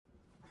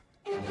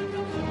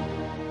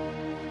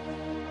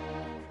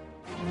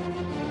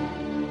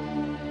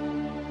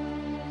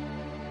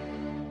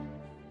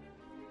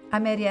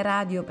Ameria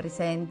Radio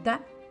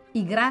presenta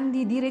I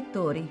Grandi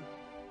Direttori,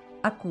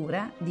 a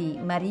cura di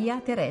Maria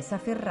Teresa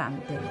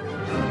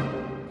Ferrante.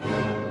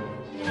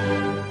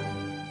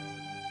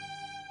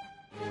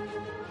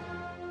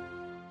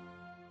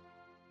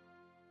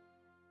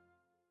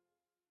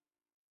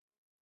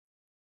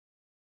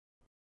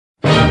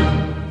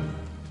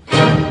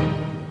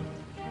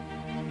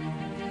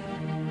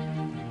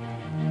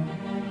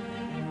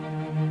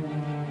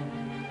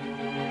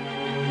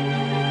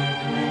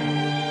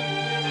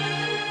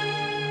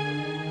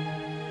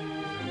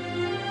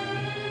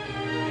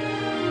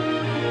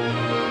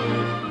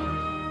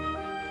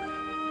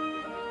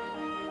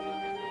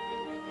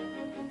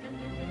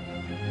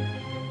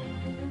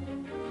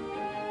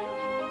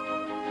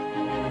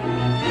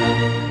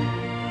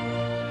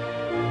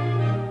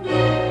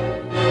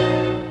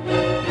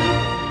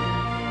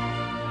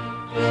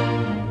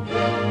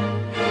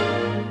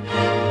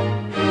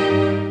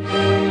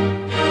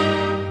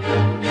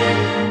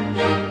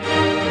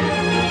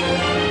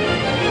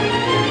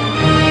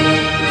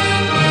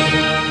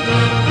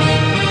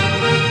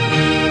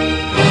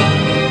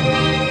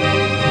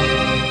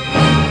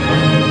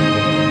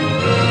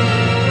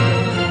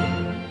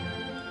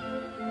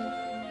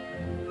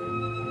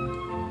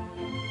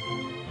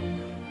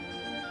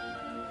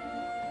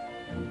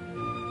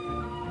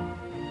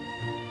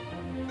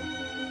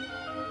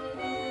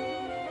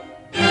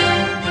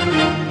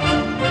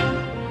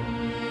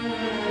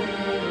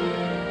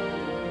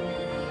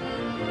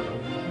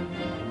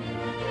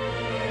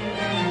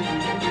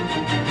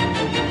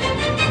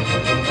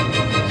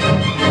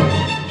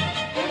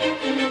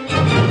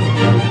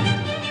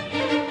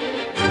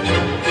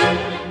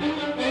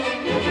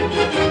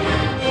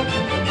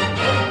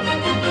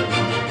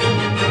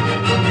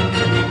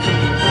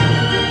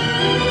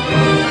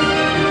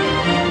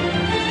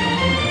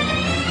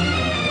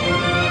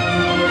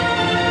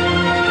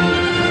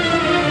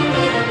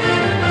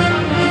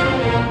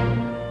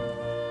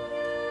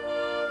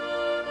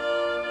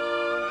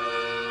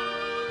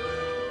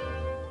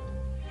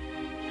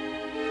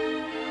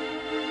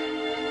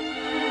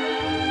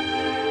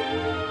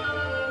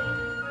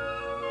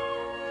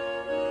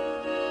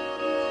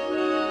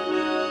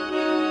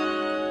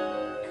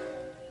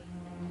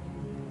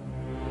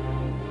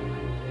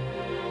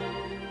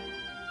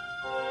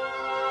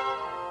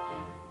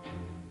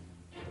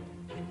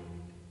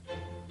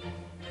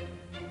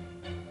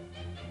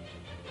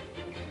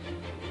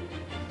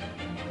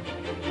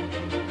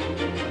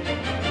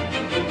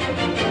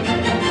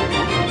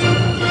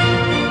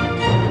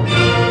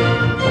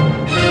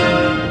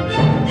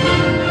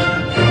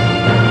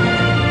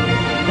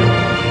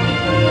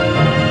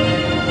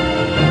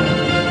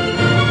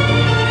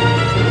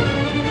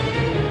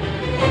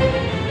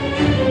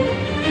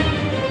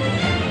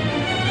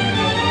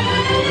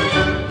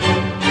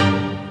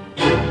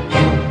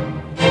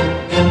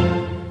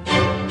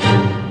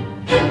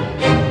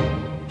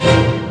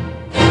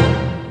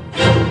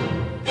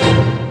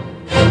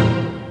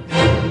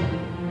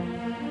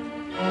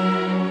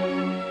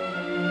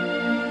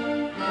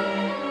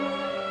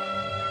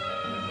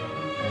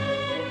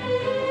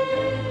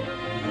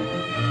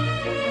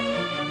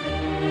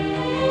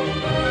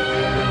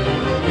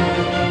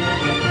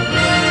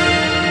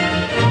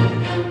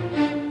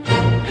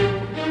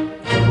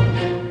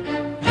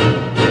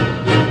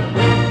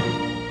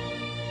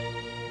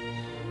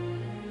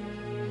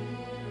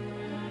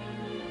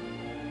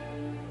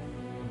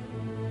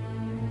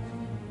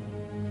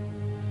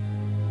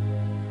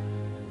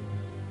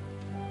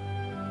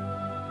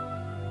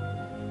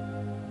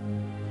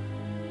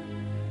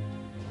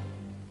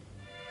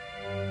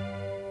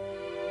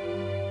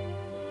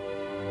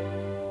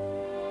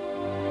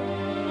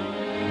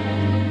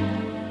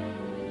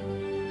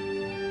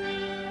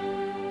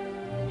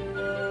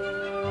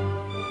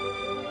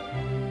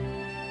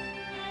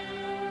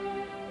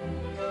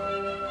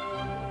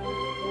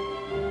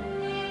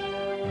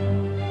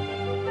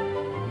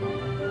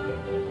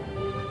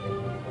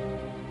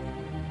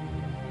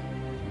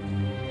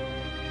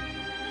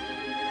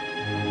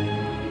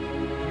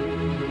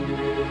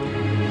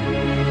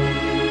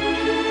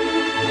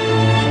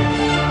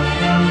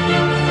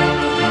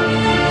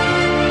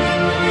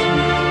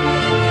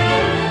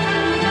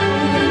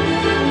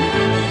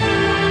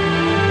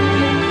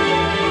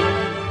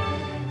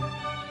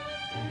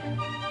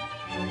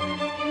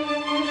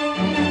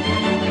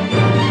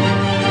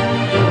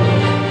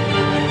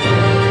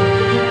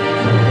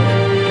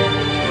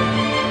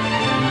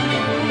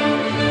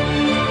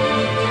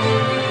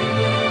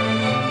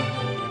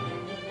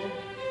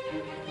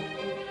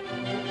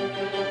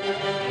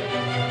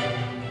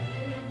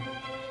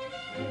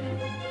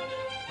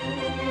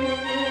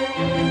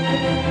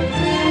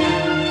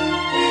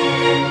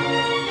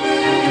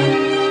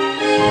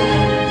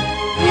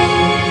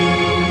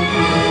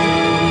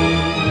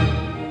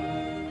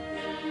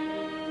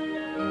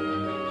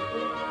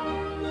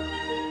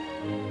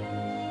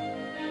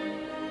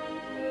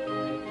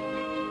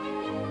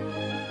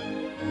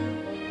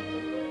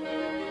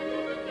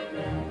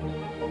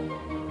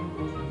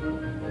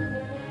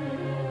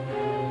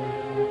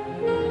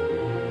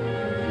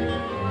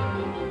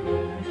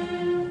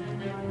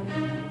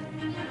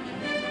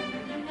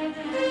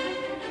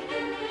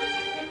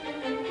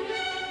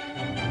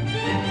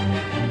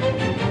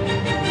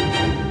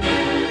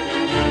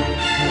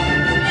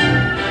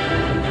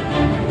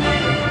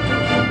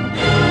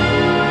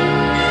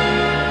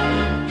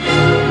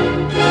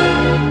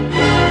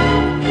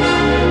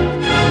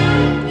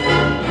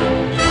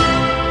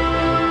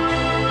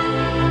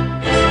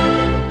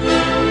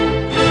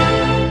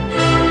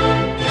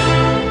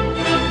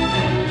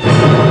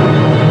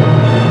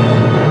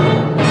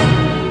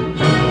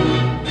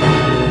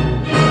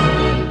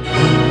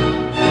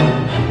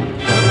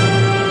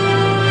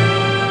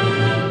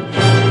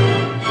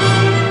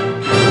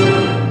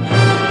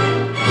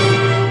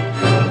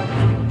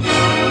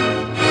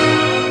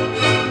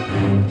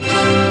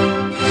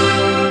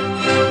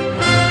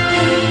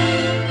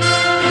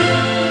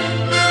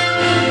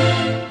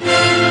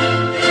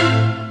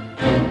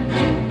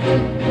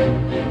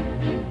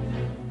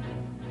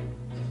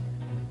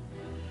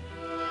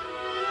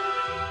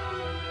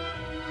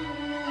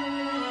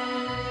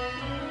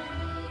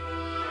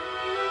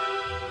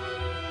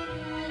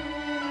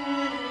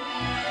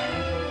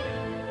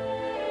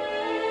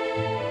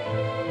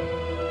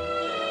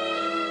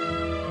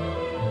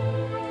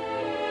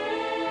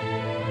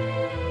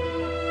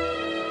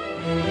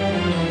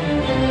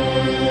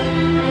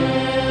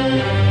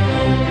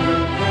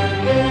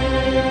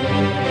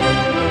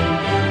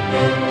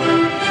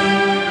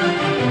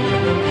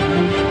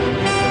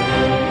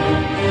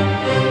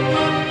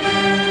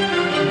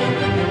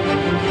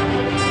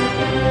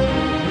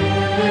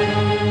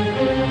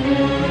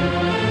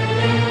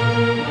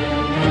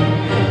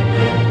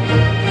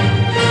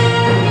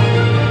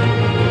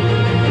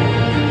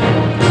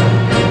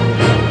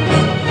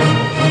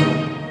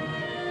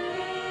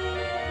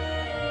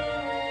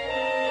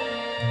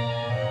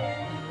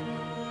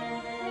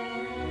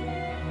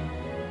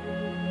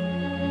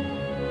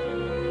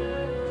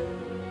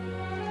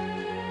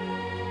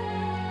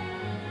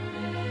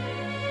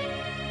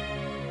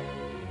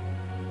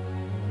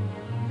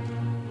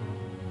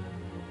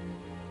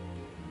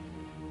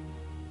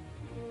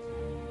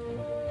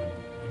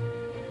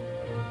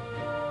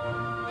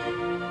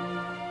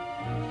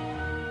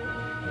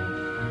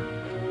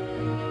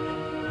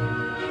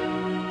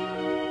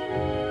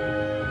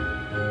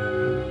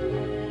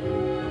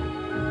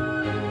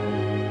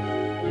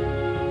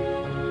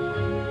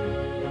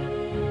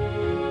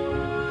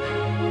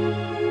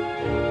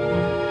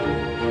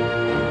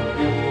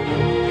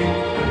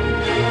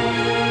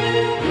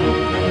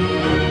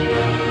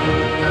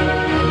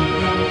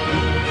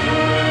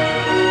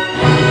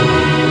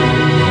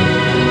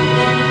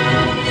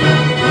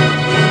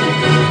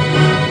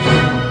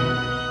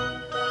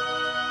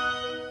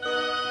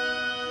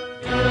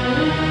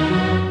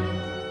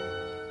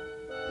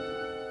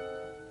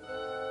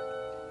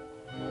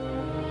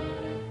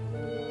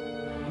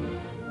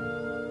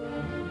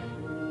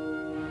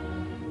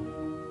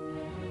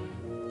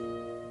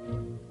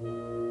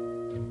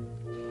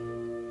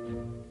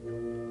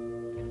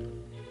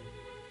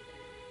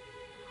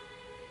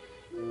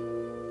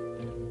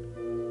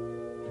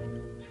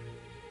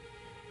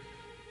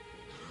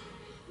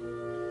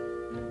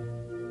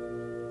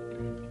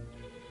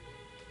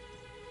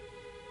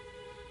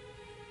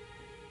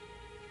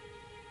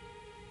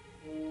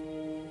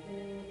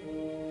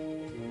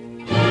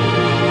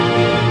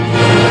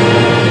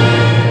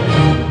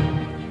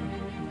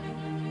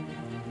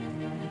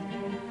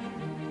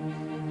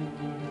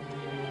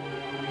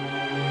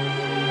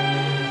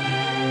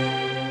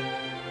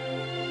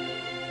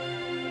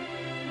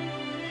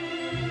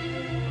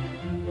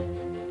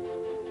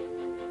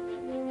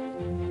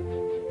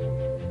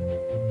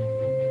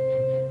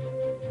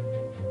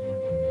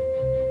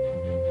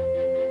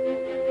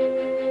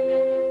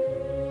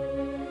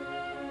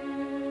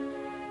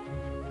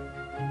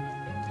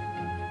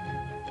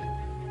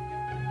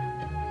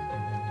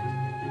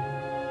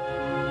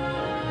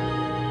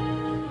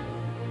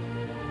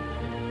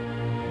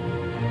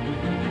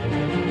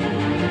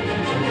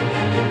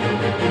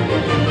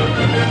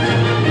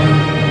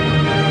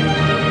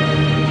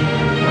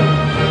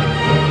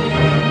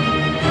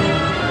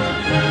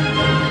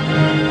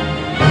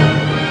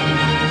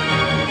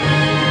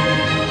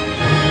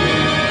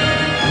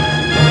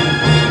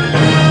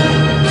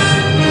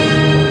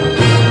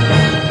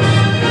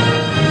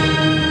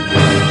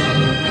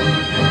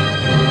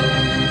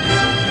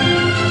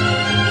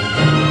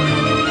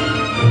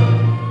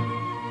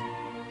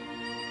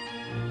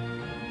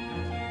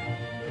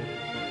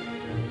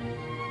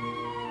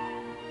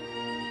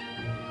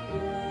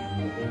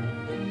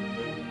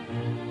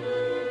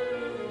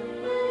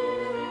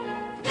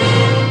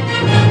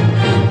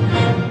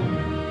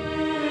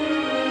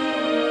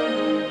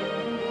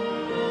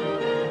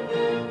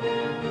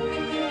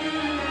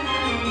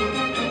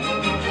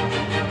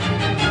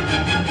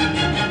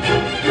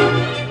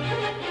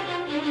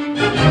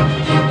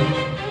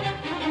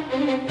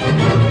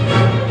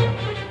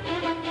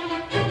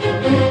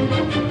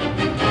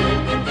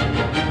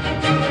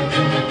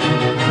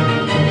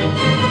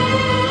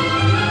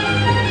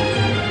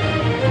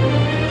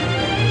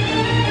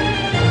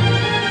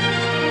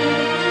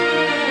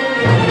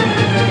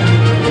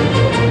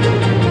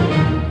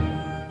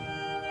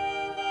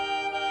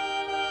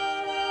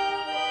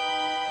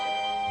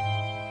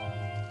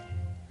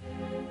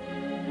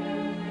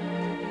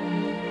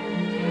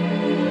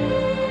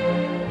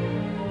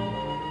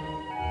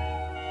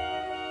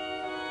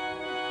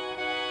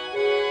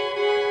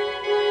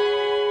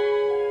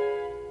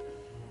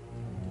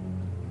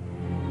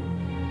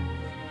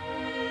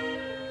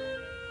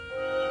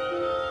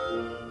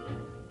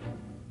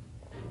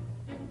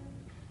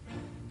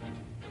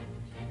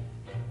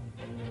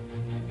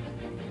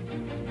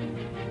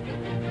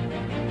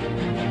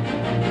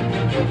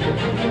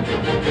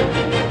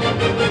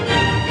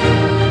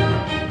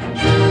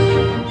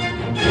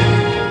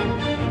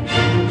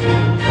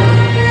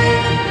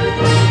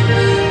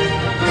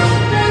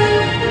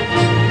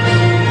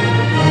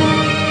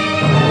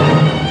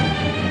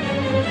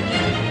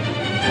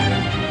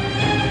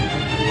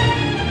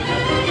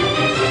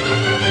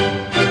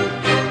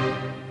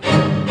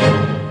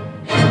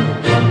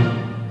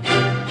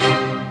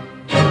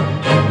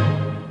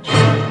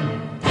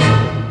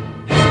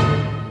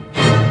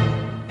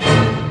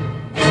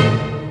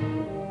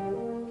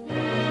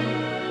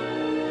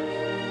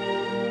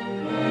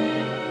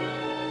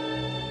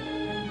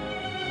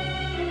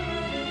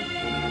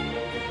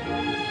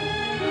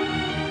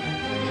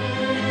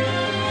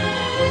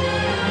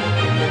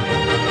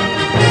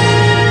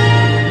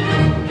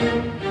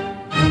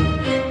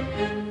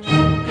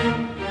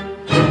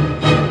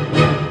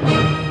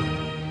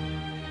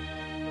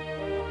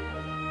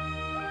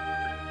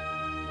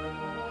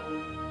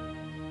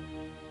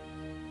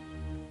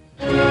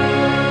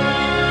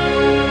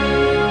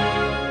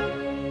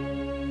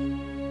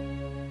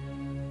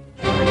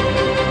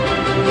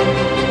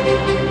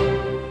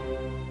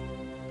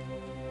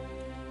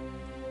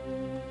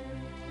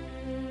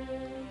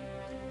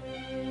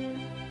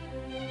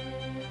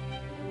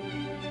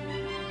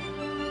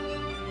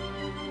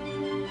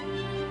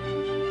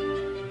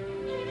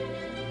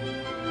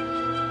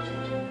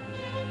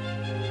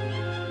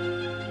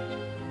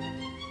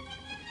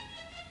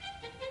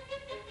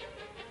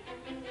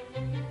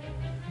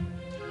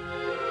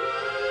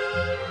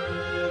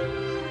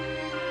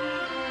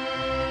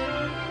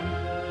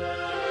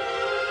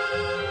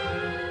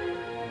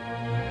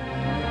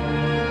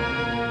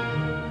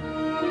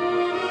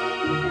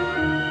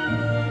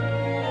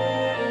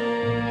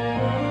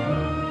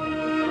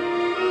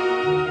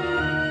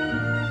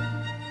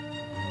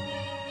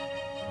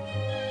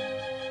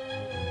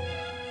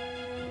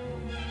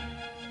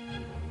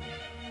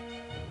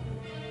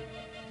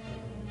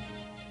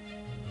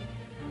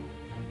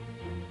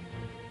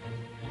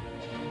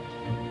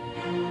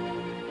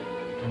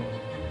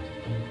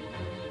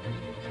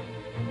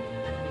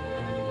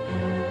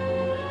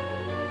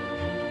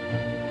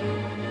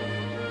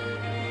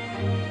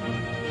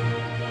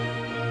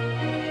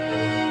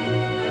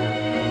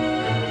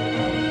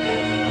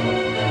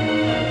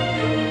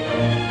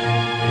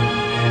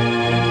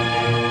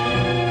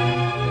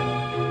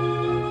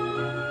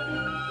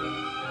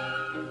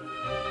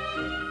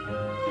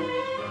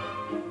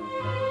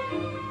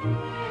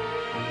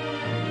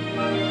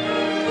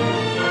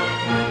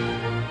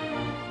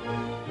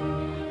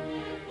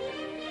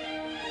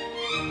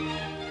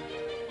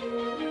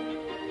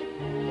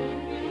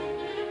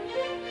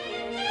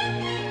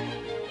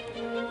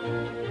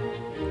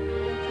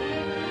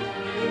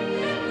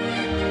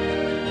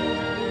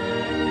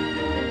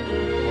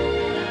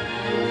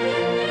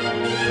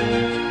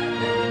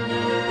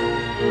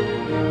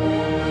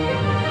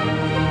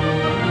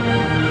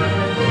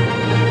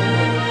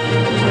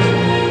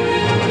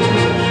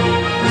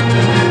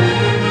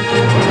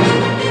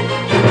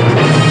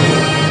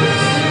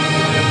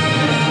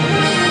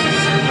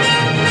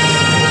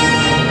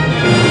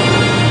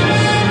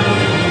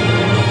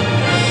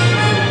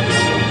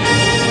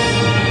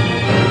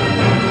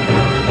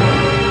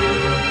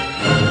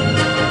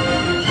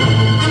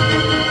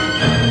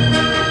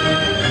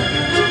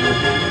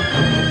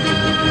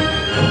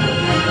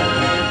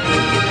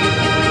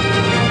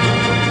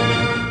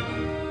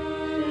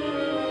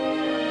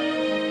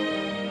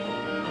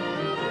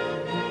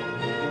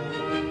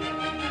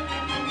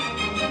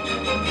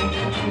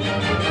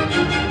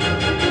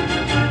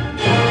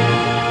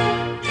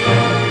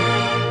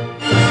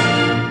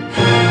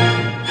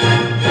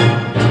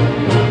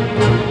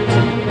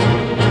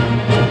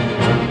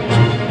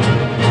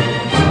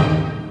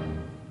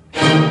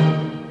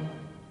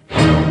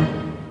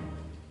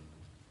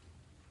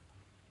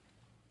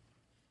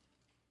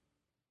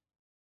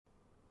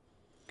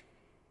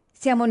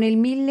 Siamo nel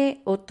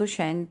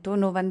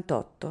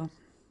 1898.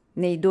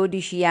 Nei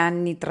 12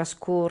 anni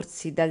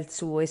trascorsi dal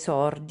suo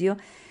esordio,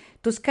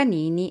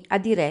 Toscanini ha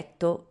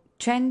diretto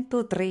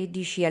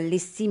 113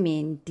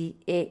 allestimenti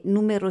e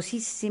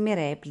numerosissime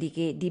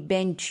repliche di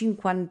ben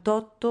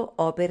 58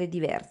 opere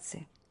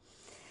diverse.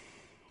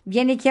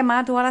 Viene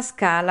chiamato alla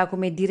Scala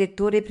come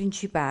direttore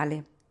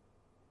principale.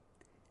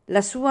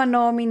 La sua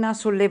nomina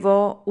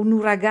sollevò un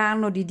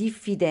uragano di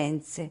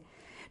diffidenze,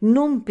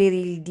 non per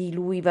il di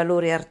lui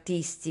valore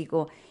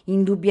artistico,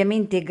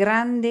 indubbiamente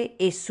grande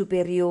e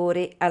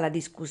superiore alla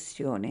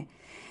discussione,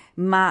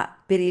 ma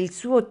per il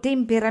suo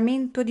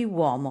temperamento di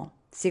uomo,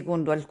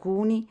 secondo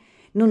alcuni,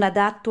 non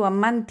adatto a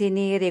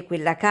mantenere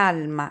quella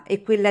calma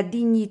e quella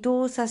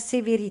dignitosa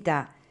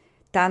severità,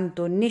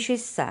 tanto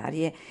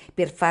necessarie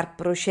per far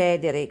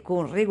procedere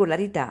con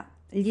regolarità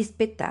gli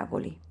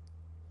spettacoli.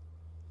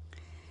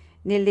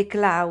 Nelle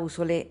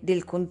clausole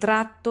del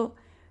contratto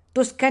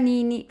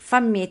Toscanini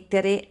fa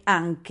mettere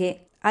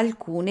anche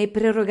alcune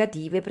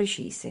prerogative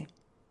precise: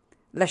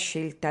 la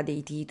scelta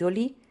dei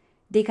titoli,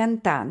 dei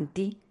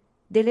cantanti,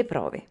 delle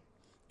prove,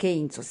 che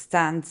in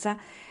sostanza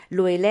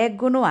lo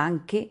eleggono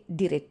anche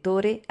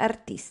direttore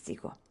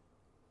artistico.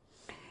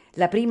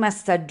 La prima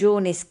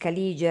stagione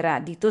scaligera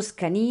di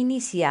Toscanini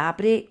si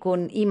apre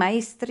con I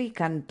maestri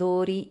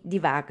cantori di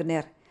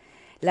Wagner.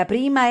 La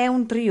prima è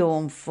un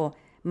trionfo,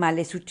 ma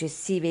le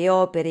successive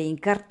opere in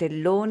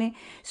cartellone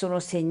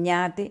sono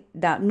segnate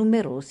da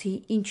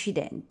numerosi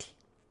incidenti.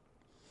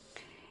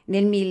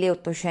 Nel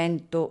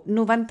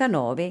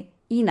 1899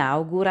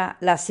 inaugura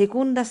la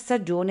seconda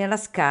stagione alla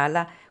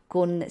Scala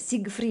con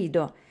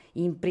Sigfrido,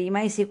 in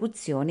prima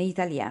esecuzione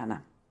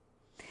italiana.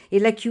 E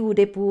la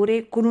chiude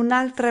pure con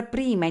un'altra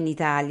prima in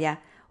Italia,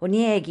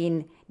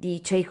 Onegin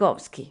di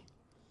Tchaikovsky.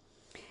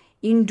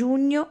 In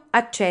giugno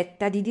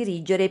accetta di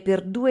dirigere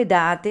per 2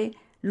 date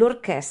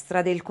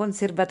l'orchestra del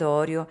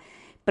Conservatorio,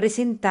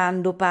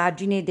 presentando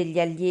pagine degli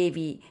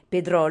allievi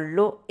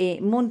Pedrollo e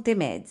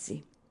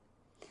Montemezzi.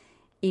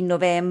 In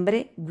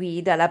novembre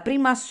guida la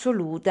prima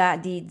assoluta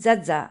di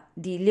Zazà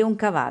di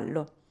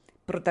Leoncavallo.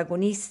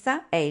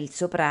 Protagonista è il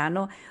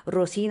soprano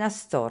Rosina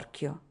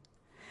Storchio.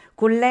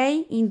 Con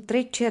lei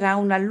intreccerà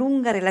una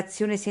lunga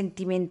relazione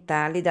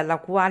sentimentale dalla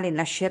quale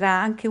nascerà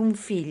anche un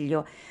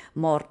figlio,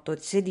 morto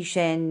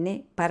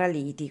sedicenne,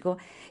 paralitico,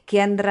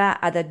 che andrà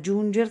ad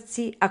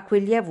aggiungersi a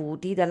quelli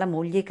avuti dalla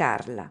moglie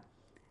Carla,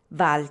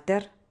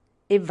 Walter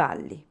e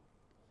Valli.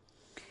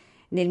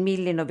 Nel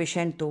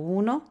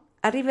 1901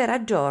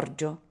 arriverà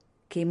Giorgio,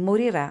 che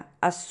morirà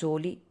a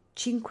soli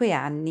 5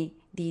 anni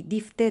di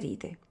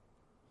difterite.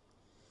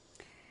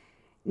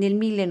 Nel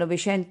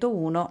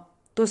 1901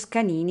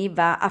 Toscanini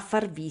va a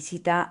far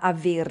visita a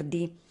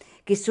Verdi,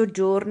 che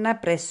soggiorna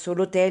presso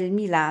l'Hotel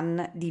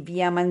Milan di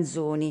via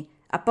Manzoni,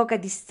 a poca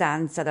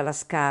distanza dalla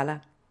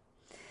Scala.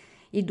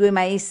 I 2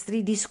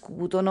 maestri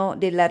discutono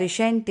della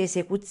recente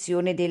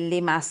esecuzione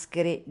delle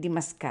Maschere di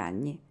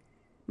Mascagni,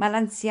 ma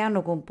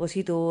l'anziano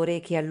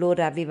compositore, che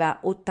allora aveva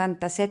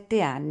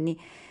 87 anni,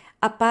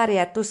 appare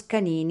a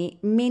Toscanini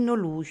meno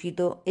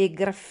lucido e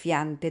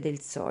graffiante del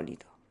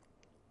solito.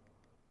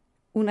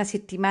 Una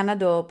settimana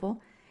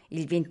dopo,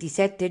 il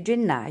 27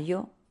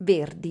 gennaio,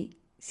 Verdi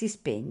si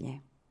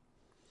spegne.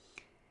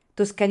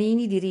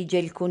 Toscanini dirige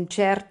il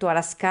concerto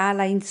alla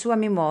Scala in sua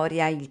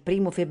memoria il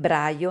 1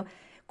 febbraio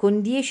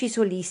con 10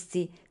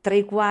 solisti, tra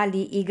i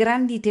quali i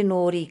grandi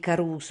tenori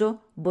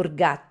Caruso,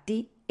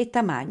 Borgatti e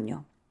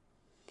Tamagno.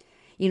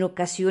 In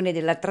occasione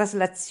della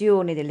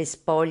traslazione delle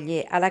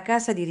spoglie alla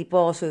casa di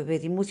riposo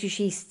per i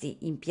musicisti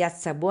in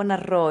piazza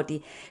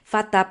Buonarroti,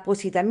 fatta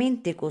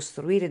appositamente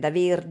costruire da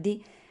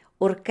Verdi,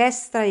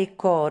 orchestra e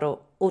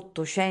coro,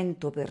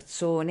 800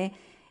 persone,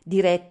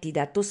 diretti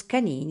da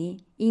Toscanini,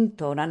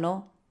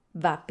 intonano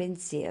Va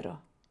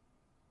pensiero.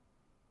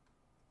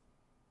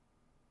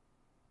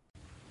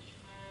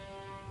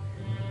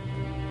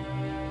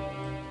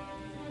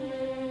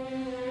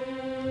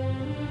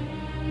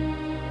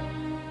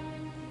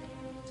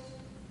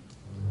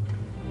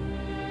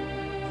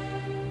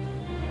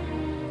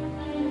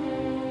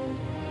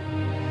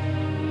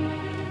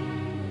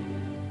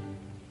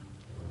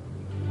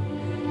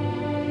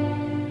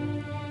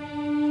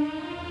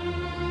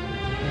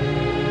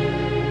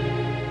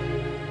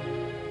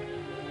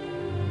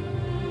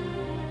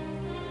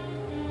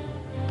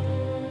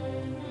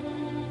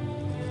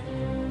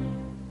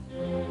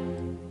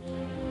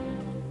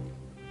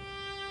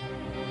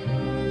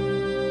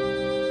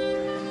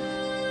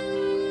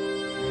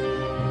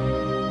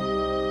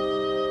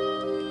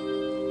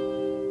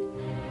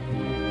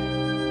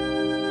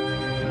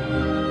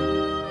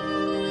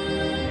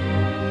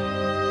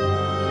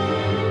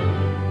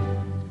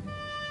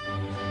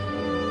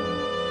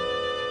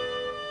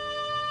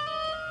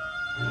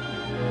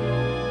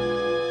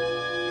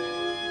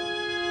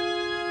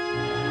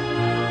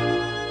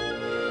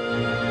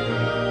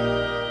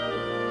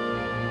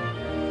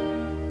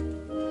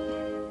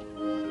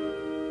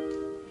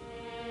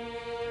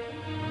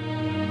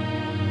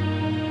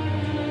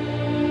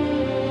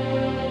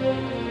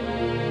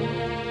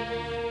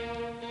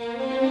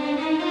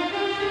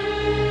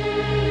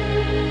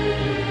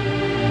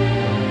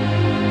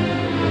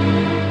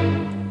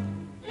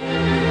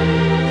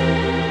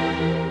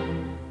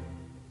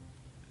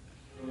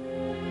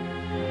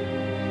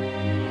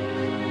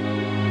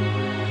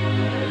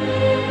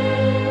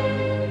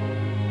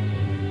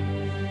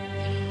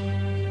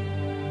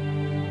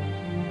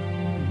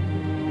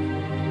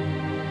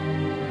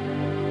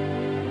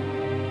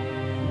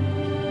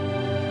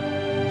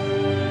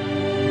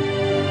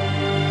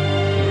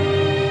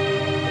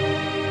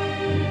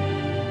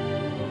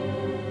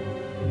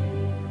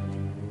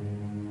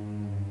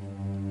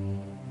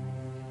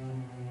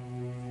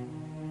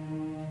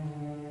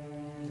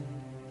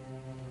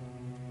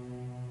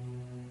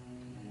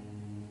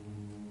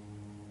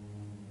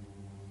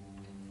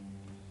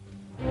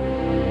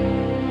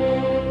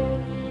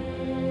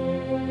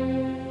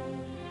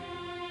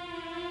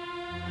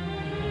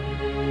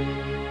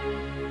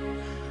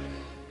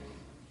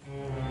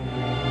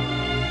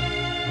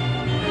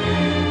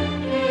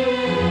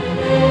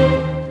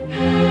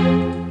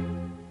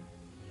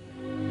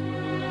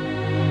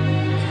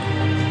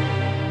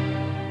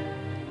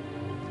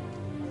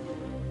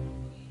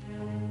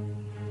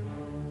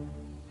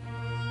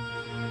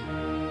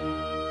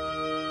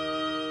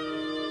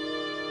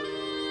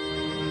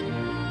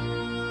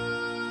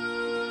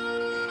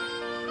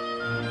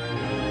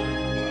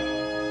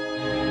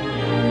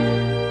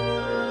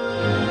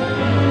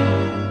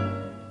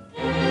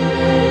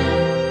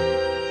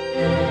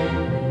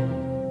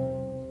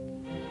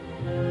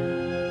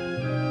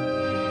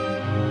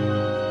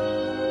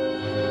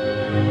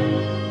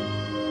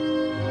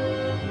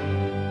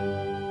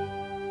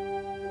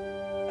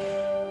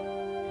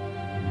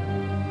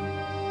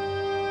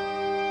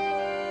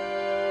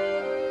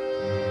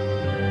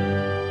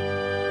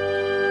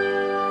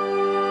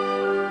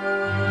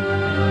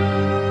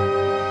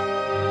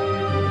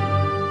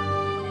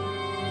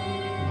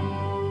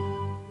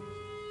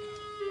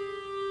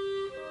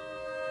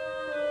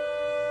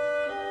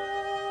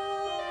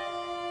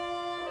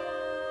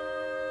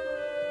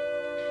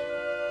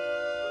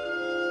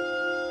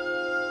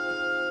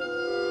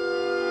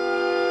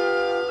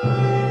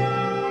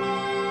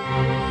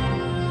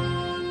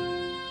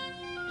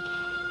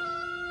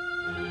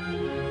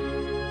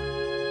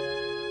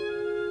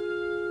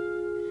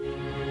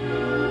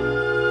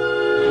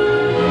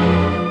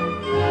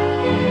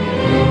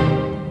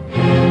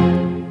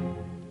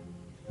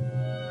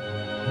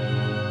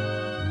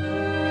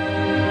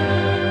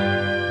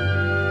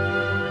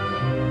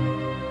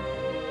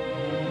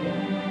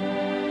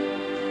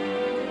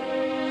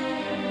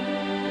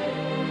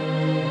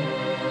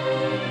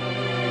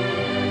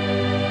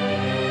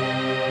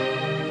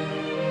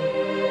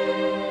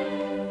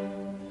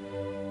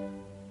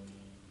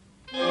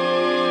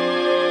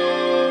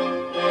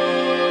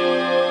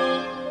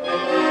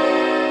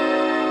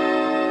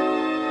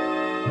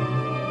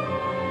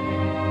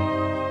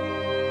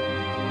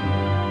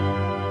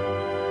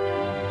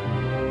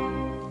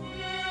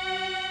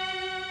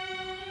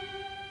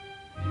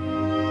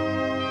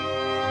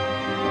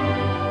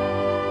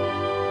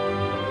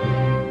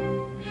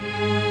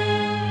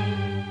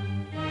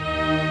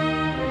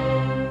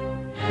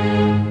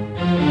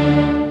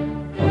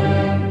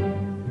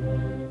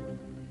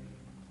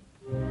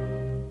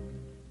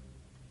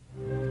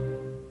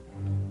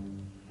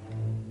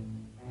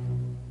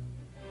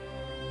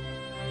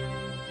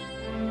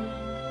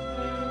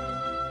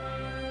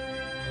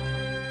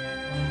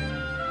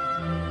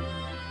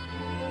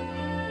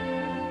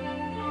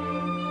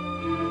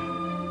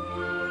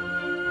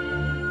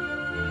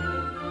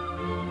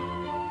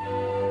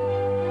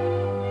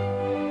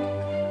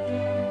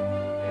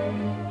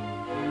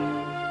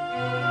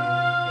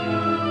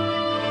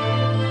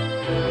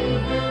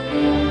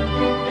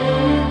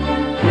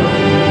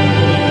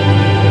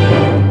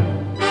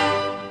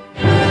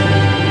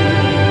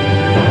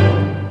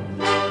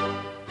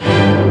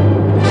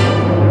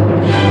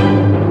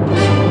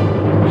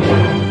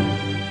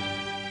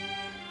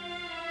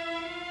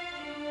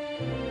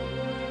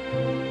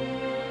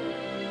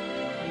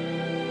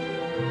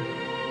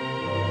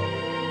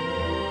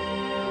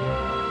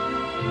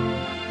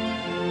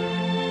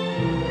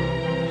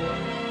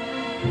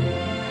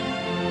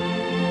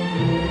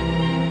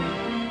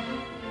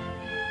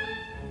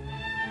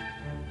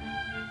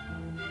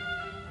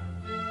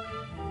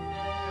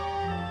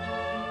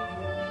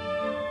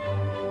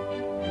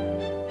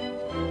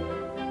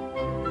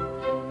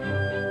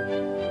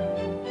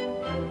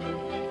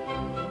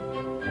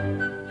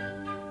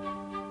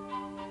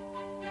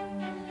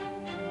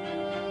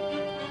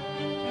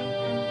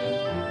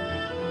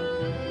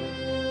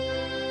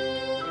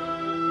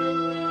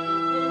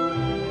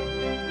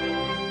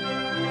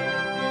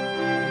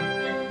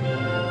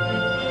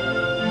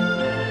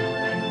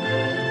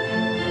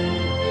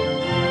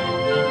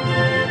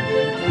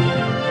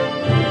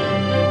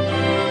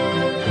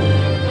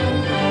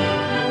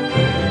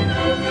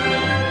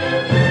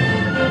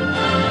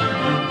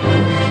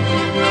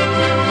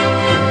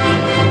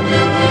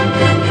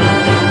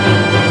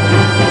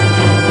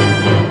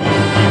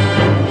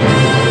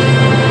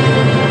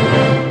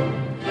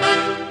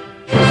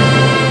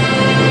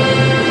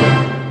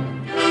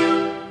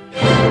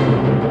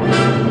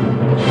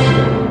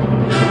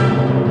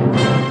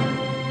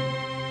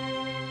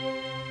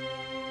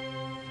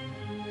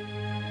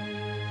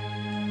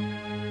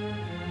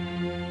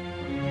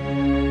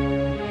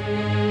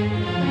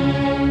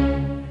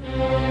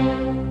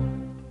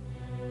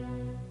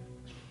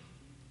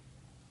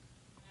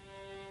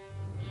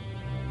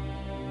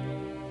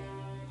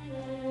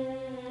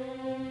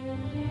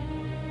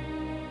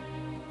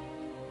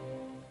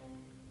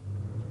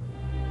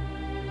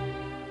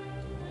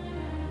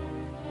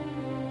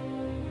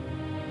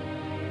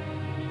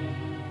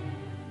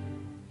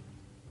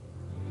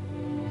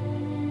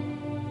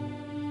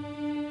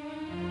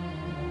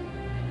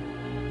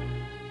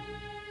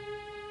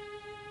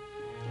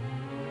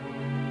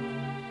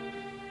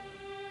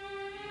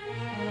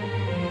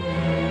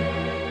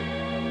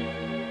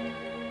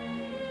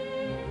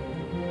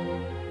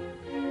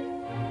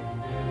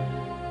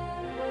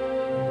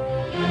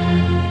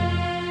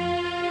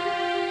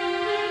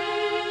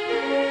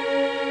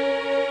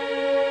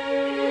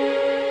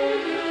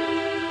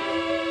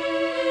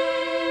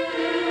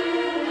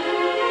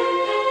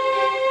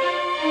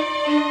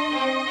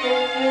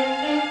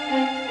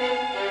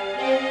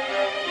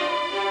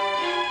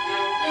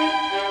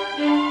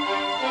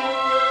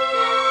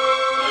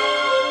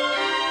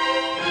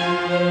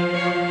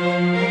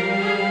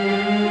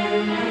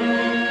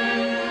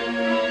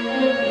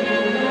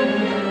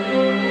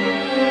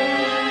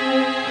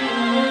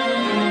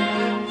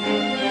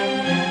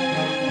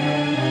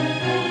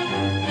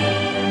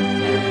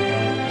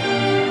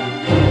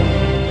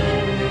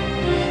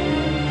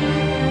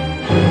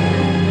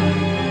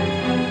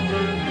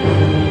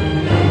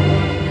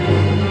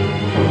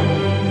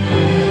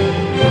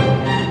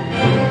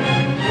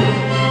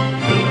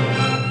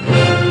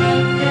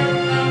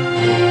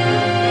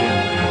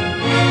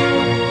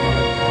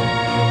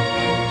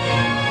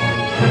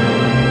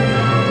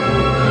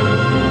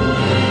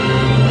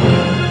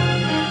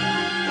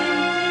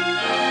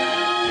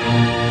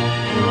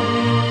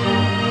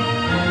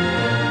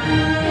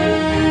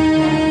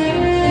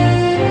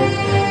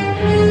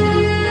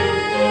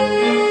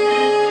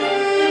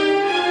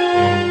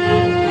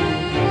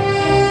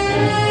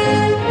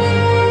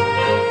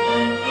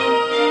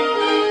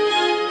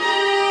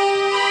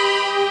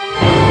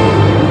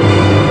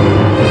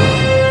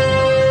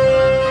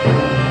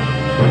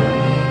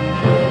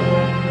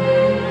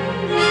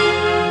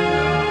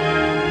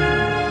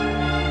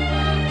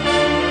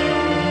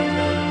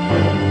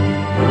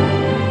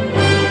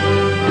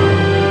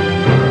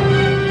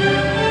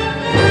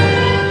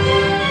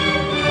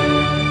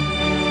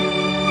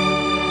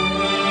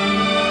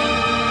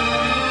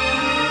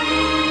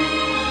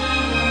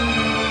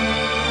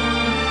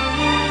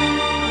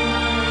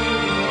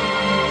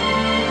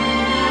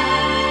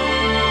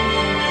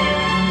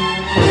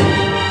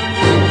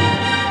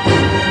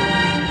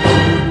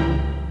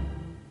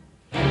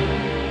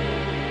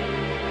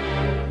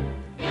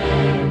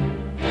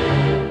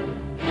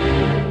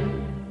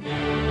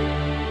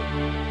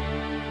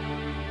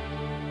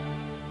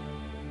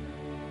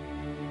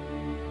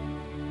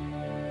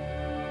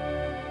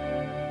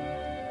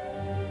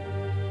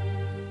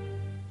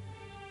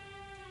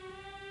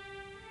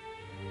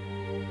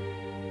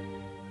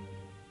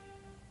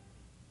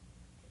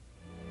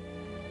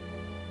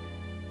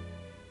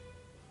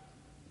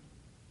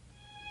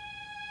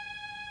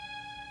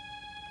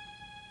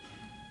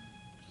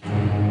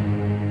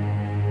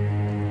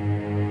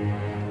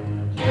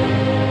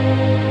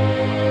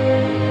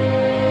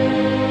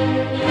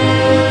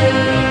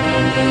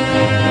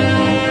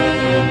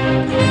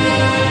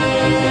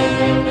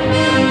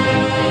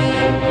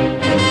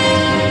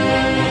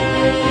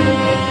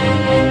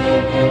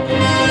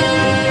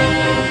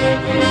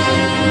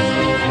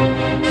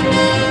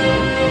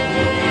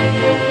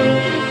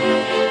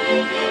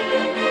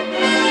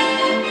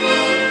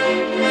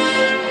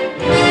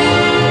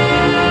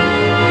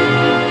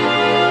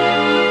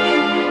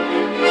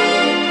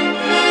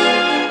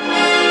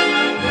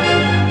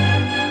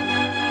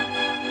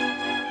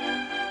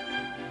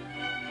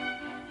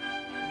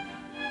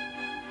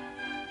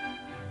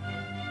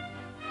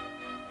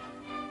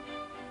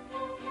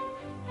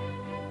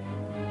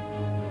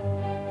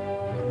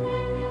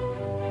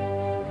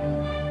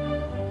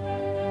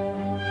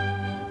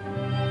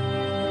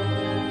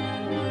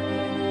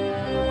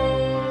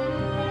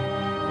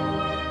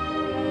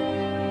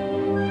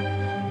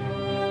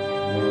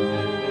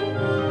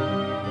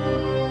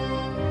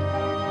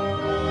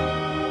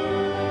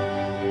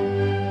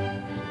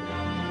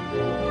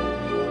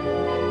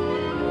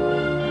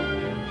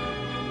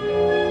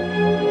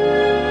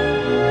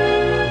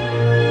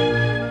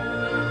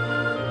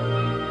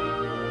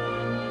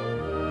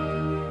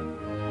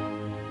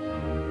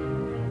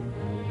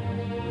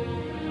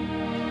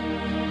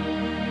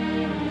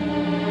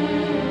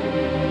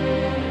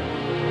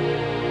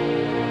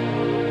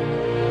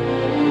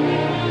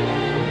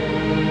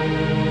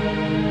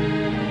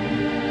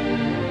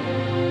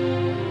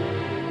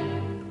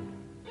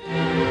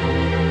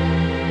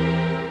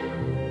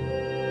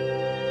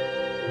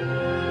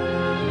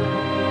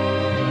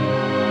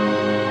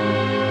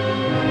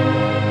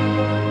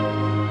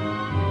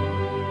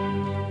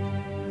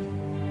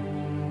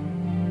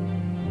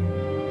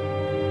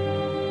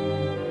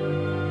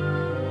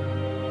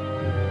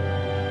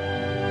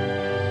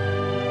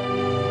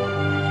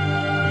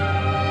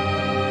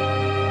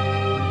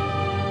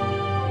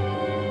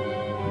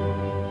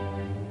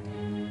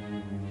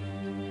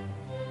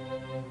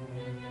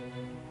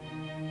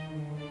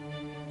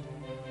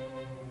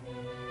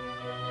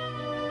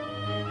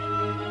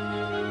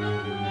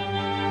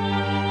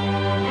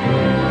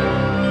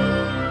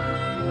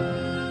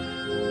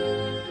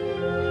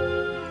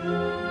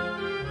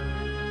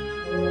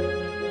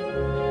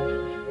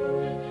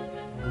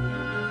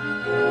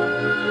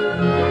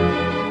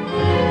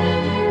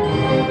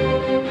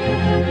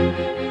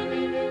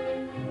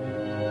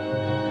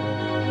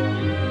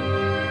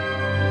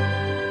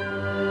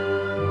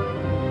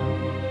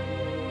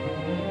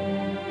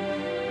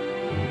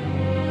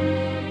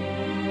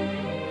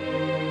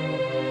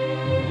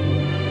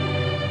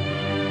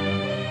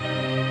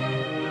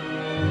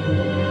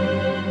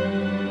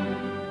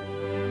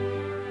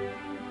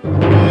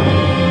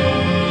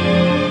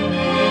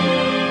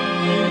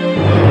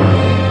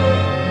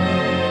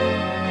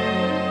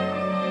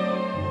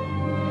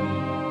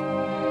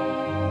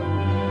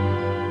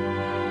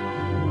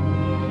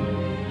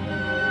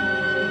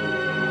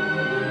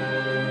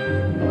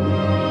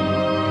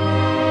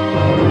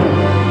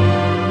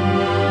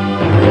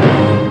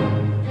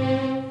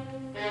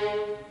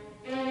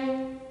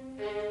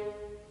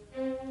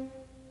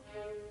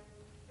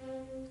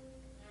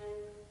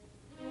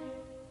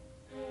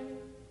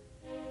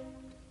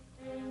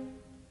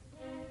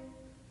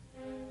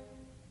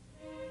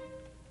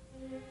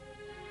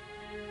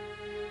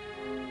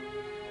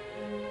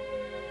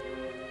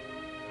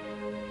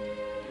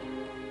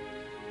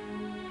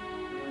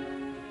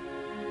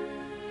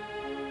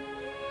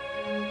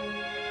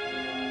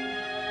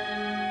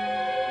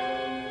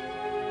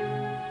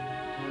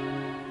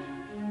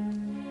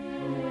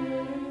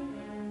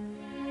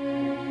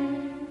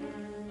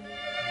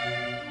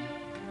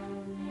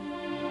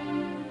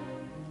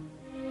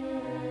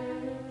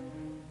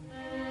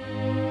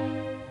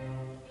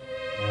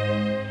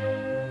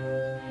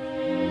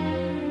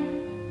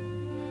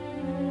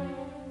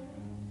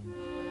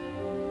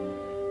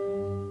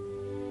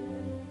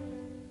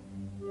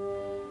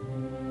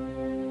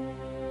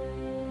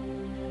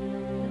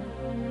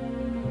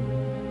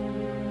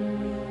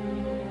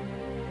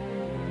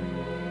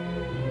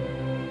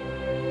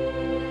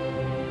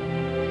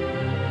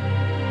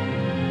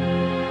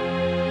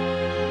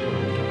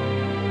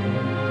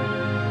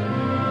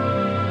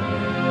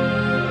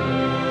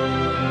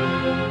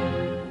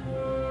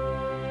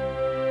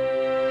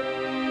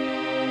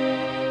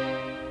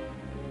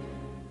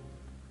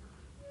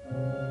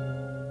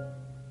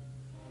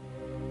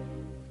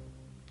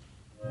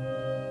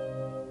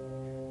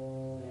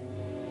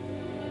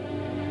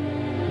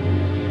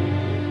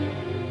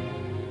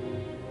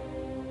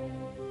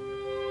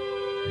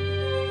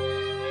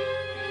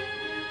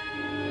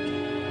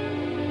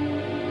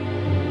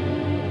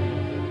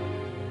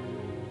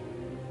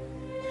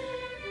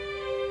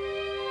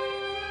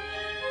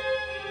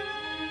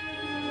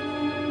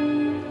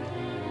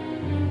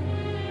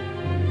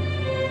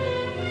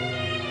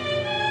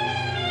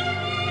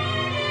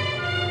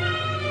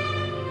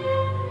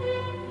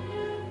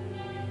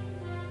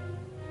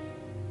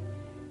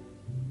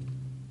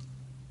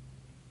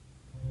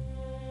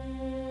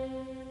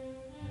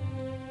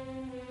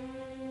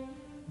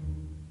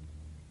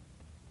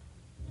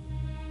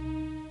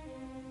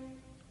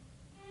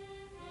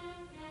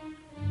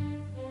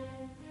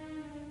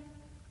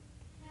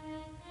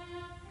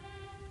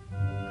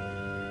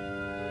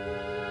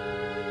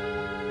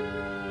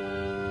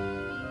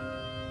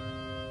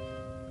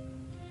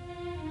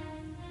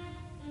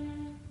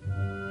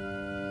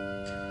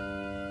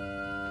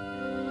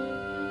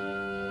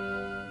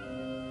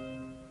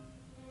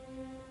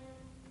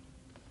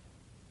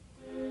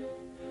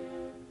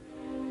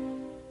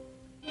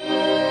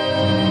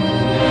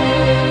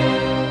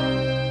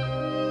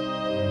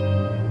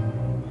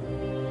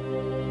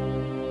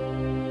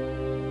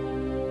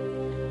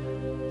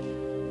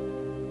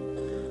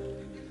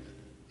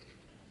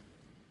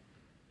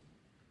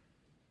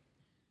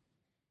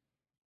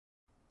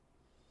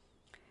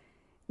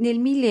 Nel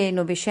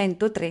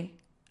 1903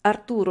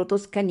 Arturo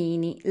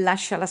Toscanini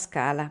lascia la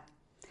Scala.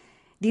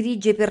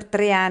 Dirige per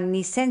 3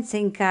 anni senza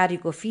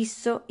incarico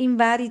fisso in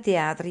vari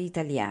teatri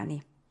italiani.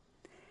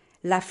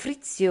 La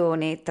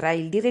frizione tra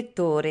il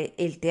direttore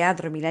e il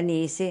teatro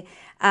milanese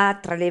ha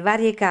tra le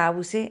varie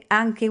cause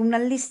anche un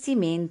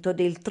allestimento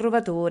del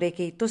Trovatore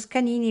che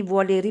Toscanini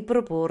vuole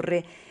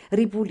riproporre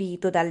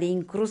ripulito dalle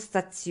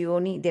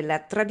incrostazioni della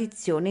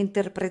tradizione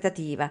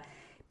interpretativa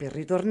per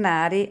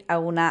ritornare a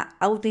una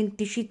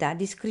autenticità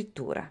di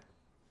scrittura.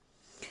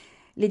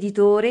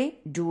 L'editore,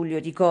 Giulio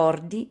Di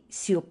Cordi,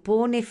 si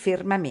oppone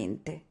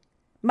fermamente,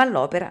 ma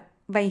l'opera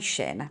va in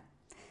scena.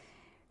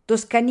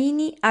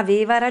 Toscanini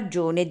aveva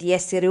ragione di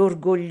essere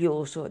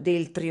orgoglioso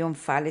del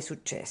trionfale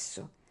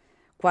successo.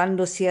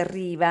 Quando si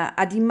arriva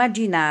ad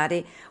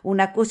immaginare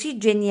una così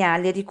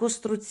geniale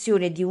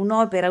ricostruzione di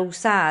un'opera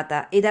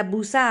usata ed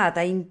abusata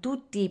in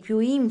tutti i più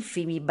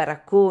infimi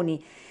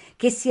baracconi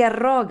che si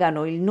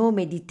arrogano il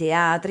nome di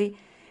teatri,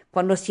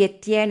 quando si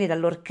ottiene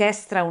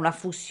dall'orchestra una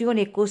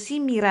fusione così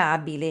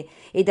mirabile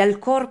e dal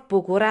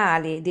corpo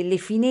corale delle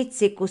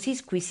finezze così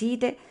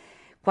squisite,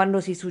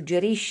 quando si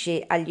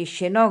suggerisce agli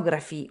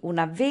scenografi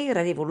una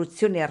vera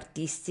rivoluzione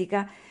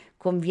artistica,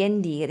 convien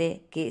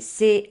dire che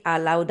se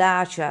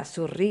all'audacia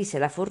sorrise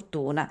la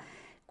fortuna,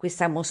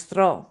 questa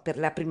mostrò per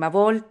la prima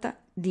volta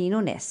di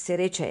non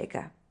essere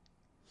cieca.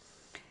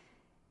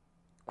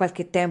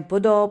 Qualche tempo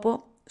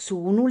dopo, su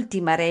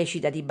un'ultima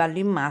recita di Ballo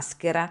in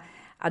maschera,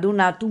 ad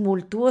una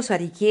tumultuosa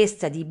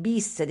richiesta di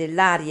bis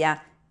dell'aria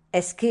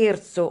 «È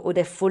scherzo od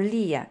è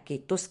follia»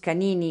 che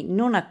Toscanini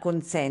non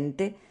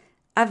acconsente,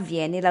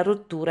 avviene la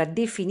rottura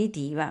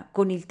definitiva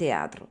con il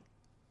teatro.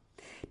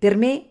 Per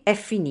me è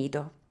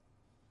finito.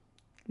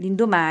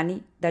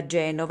 L'indomani, da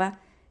Genova,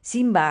 si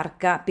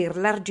imbarca per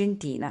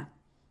l'Argentina,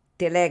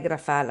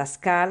 telegrafa alla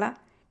Scala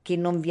che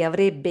non vi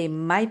avrebbe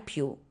mai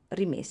più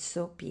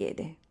rimesso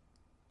piede.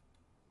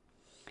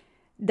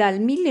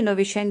 Dal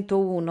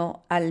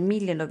 1901 al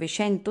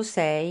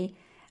 1906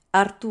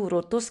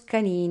 Arturo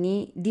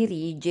Toscanini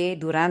dirige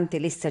durante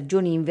le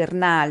stagioni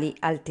invernali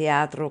al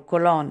Teatro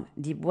Colón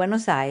di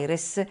Buenos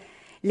Aires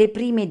le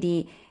prime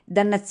di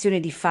Dannazione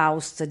di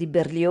Faust di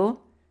Berlioz,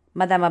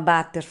 Madama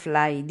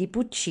Butterfly di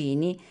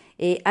Puccini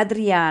e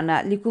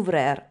Adriana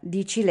Lecouvreur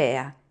di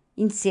Cilea,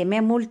 insieme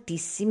a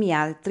moltissimi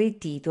altri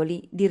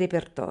titoli di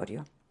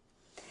repertorio.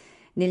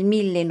 Nel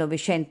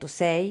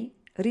 1906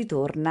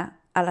 ritorna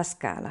alla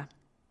Scala.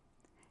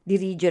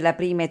 Dirige la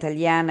prima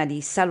italiana di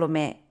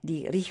Salomè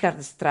di Richard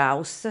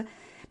Strauss,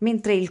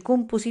 mentre il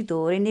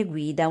compositore ne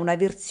guida una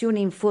versione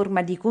in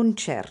forma di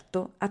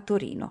concerto a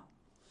Torino.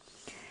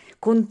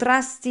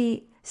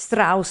 Contrasti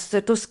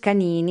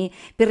Strauss-Toscanini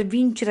per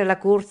vincere la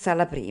corsa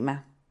alla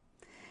prima.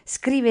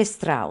 Scrive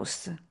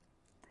Strauss: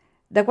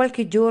 «Da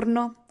qualche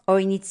giorno ho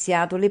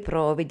iniziato le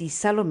prove di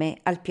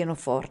Salomè al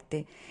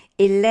pianoforte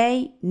e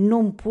lei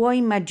non può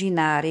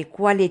immaginare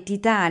quale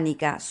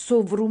titanica,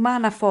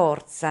 sovrumana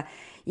forza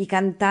i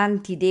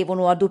cantanti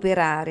devono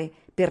adoperare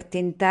per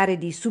tentare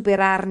di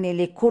superarne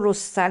le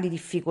colossali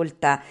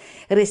difficoltà,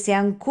 rese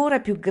ancora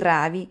più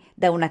gravi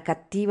da una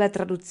cattiva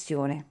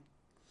traduzione.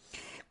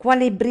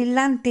 Quale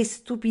brillante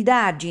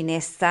stupidaggine è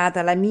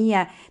stata la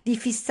mia di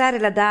fissare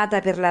la data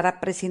per la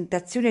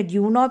rappresentazione di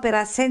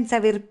un'opera senza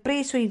aver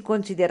preso in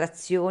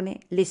considerazione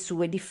le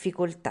sue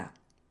difficoltà.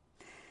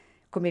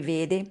 Come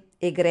vede,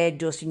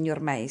 egregio signor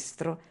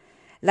maestro,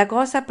 la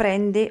cosa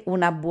prende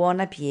una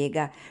buona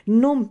piega,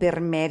 non per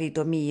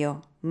merito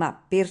mio, ma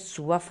per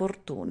sua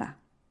fortuna».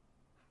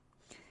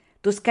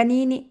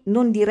 Toscanini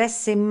non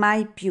diresse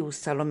mai più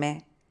Salomè,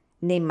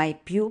 né mai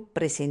più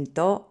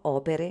presentò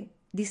opere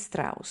di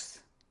Strauss.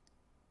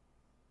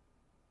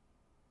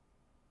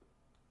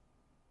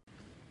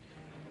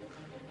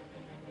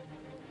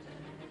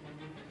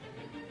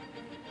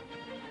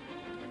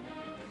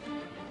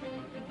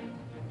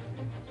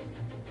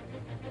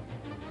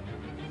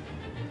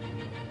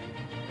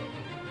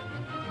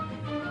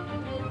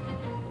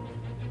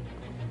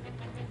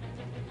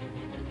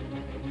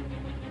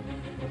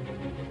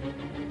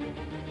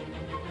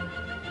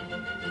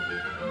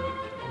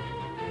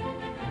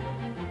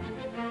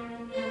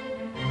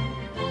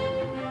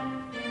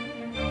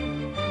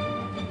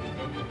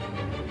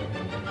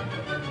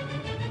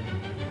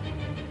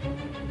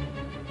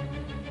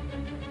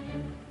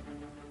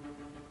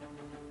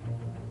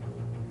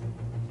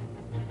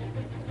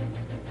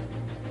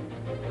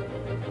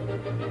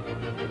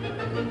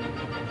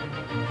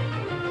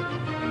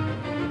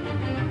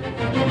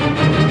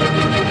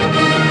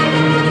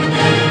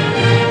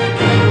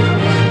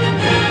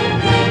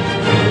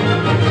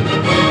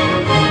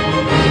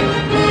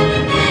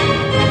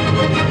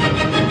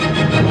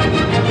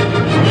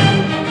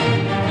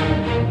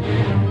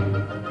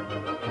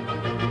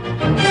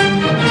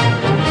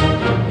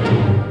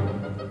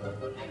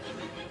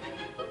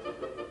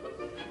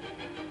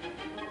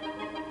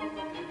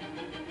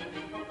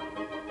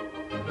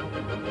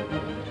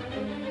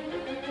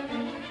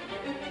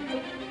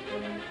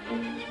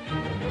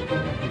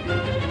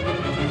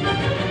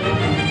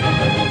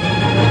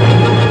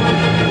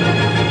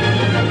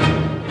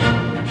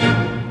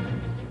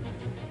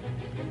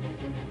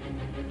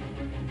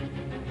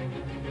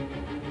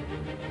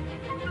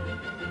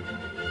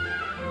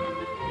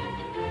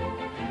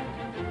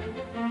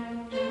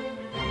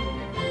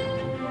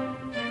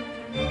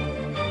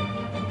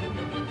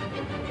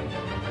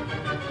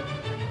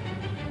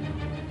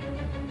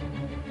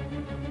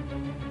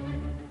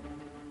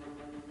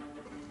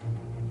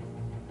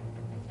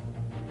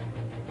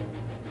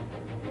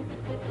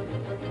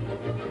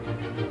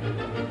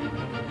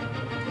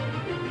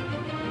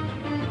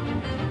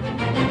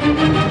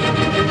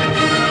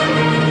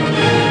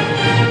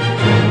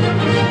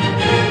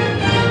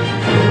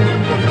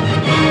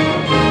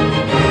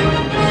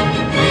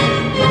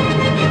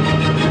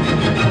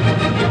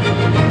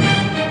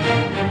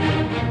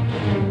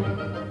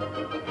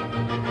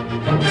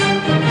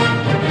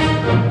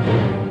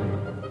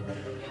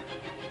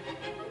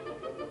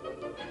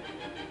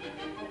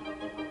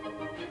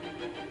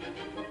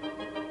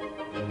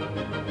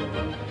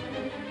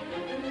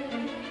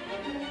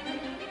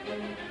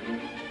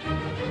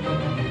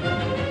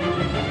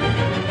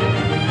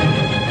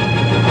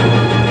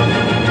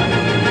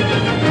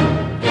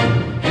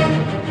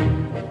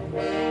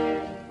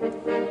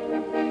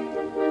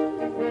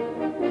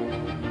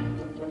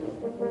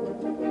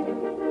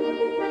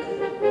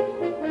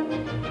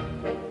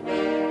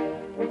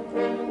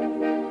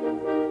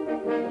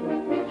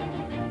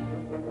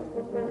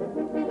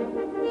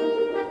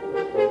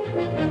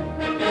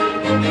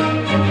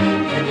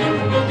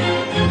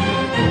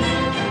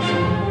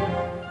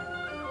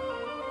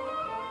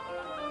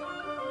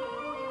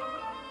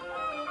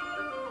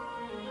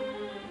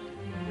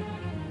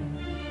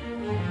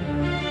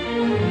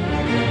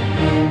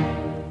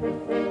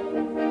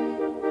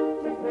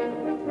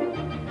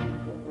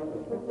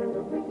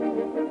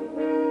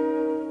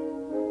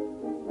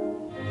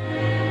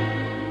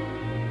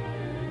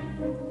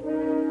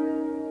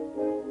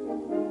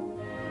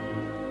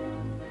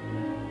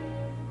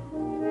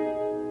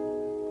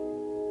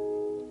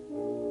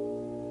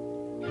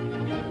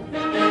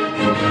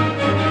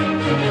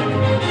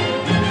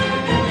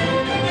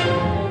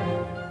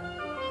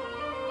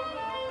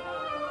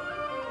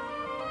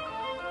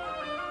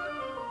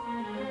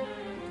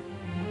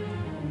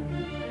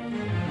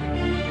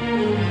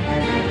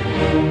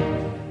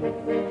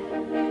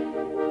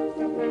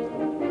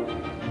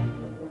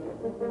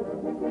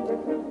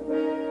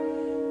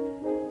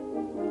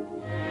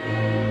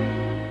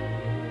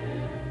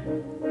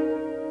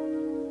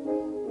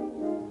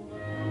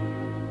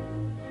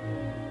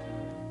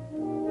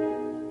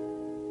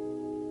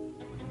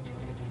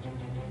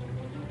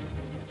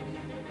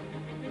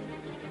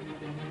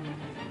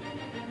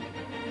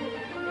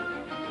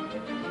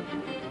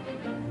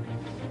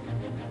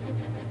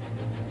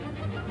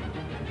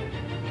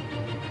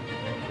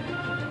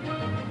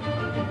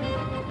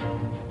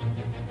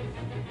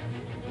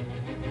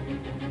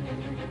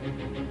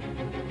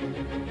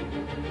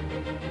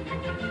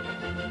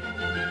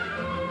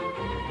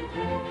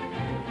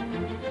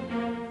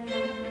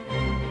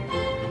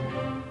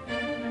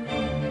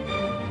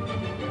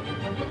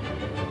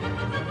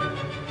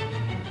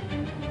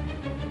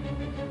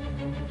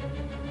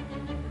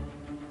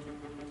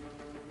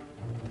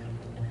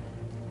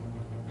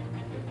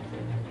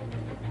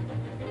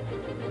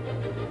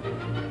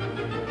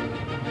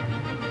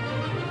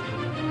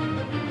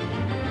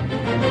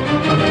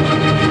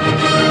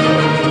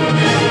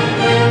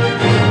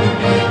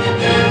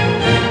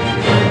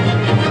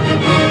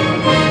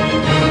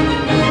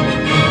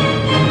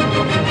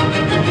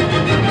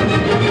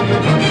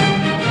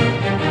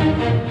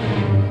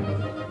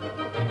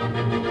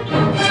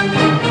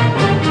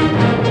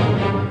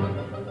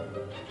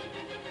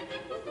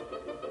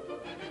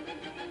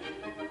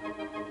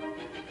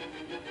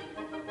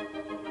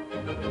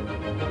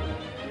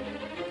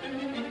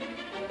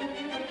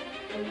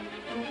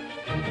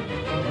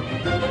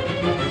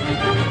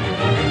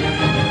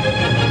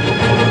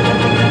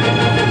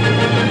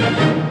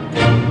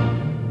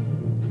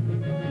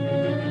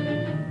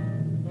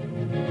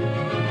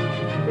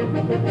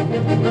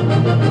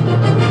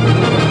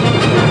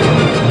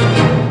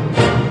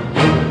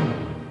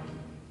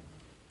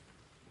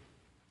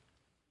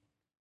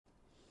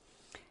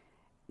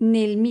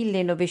 Nel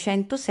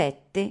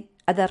 1907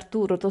 ad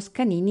Arturo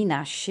Toscanini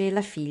nasce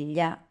la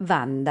figlia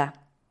Wanda.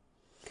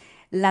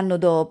 L'anno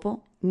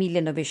dopo,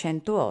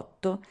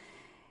 1908,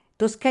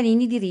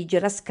 Toscanini dirige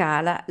alla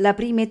Scala la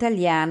prima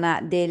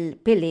italiana del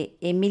Pelé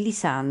e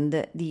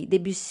Mélisande di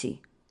Debussy.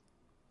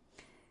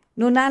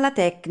 Non ha la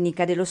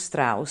tecnica dello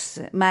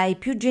Strauss, ma è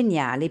più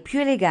geniale, più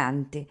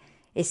elegante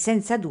e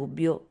senza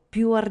dubbio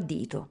più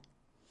ardito.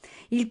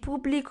 Il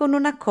pubblico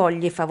non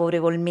accoglie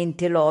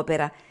favorevolmente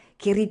l'opera,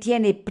 che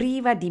ritiene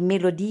priva di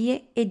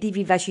melodie e di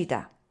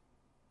vivacità.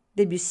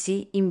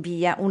 Debussy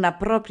invia una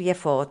propria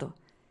foto.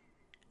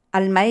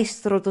 Al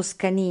maestro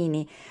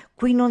Toscanini,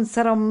 cui non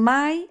sarò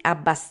mai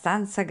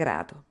abbastanza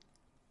grato.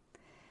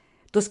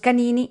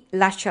 Toscanini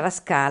lascia la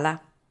Scala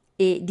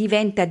e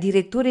diventa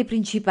direttore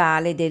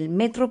principale del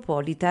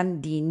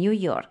Metropolitan di New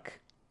York.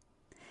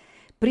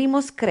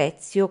 Primo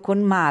screzio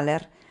con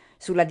Mahler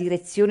sulla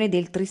direzione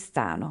del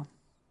Tristano.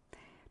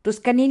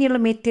 Toscanini lo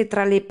mette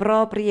tra le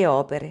proprie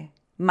opere.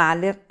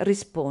 Mahler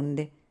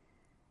risponde: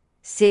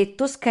 se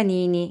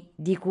Toscanini,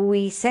 di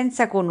cui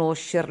senza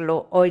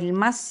conoscerlo ho il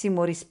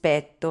massimo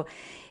rispetto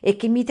e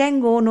che mi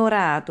tengo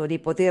onorato di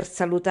poter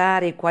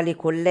salutare quale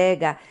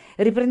collega,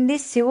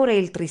 riprendesse ora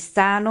il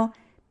Tristano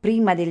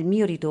prima del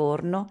mio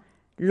ritorno,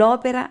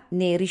 l'opera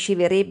ne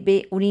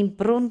riceverebbe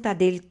un'impronta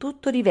del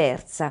tutto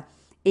diversa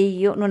e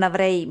io non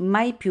avrei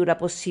mai più la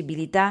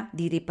possibilità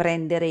di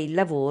riprendere il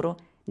lavoro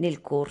nel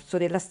corso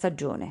della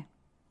stagione.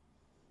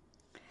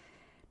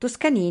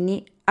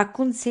 Toscanini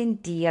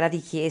acconsentì alla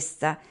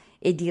richiesta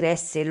e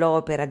diresse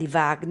l'opera di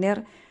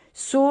Wagner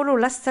solo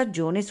la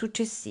stagione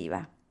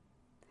successiva.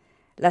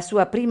 La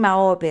sua prima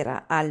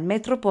opera al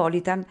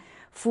Metropolitan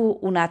fu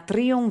una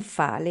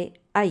trionfale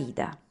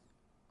Aida.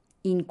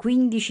 In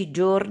 15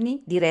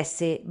 giorni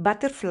diresse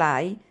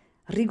Butterfly,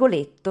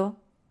 Rigoletto,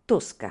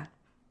 Tosca.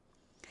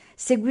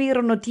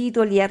 Seguirono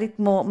titoli a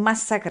ritmo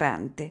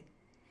massacrante.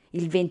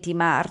 Il 20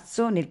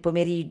 marzo, nel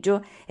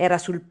pomeriggio, era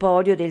sul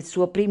podio del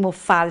suo primo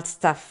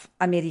Falstaff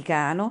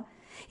americano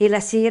e la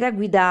sera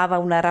guidava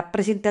una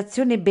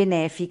rappresentazione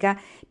benefica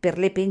per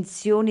le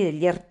pensioni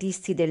degli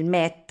artisti del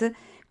Met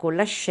con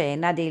la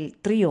scena del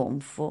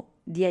trionfo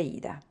di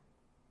Aida.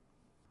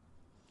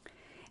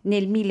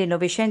 Nel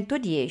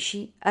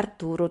 1910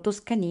 Arturo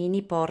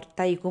Toscanini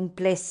porta i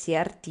complessi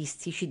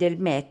artistici del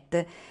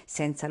Met,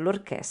 senza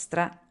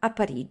l'orchestra, a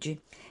Parigi,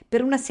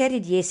 per una serie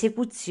di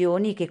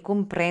esecuzioni che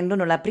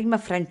comprendono la prima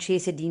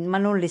francese di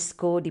Manon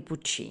Lescaut di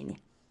Puccini.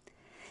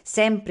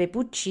 Sempre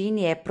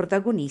Puccini è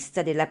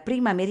protagonista della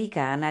prima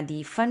americana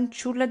di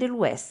Fanciulla del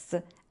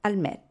West al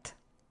Met.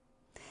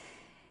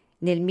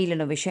 Nel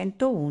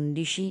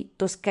 1911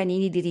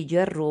 Toscanini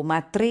dirige a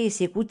Roma 3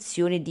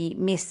 esecuzioni di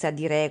Messa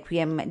di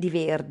Requiem di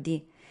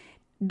Verdi,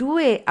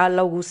 2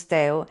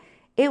 all'Augusteo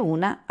e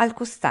una al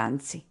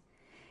Costanzi.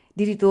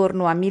 Di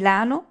ritorno a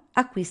Milano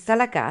acquista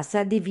la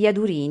casa di Via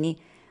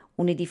Durini,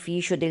 un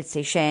edificio del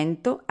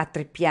Seicento a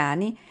 3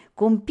 piani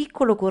con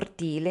piccolo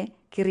cortile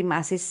che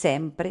rimase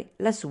sempre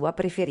la sua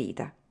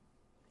preferita.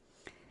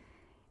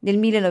 Nel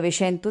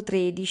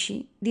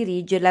 1913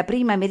 dirige la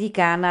prima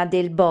americana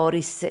del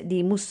Boris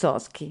di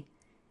Mussorgsky.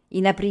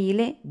 In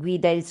aprile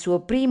guida il suo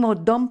primo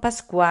Don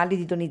Pasquale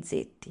di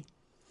Donizetti.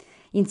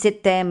 In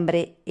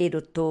settembre ed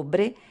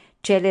ottobre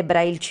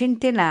celebra il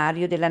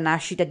centenario della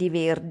nascita di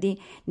Verdi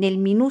nel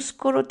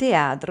minuscolo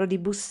teatro di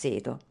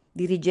Busseto,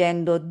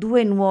 dirigendo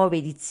 2 nuove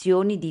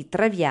edizioni di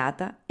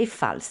Traviata e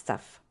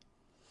Falstaff.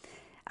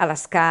 Alla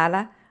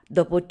Scala,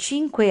 dopo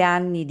 5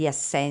 anni di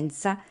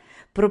assenza,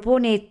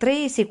 propone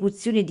 3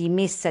 esecuzioni di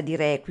Messa di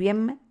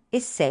Requiem e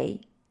 6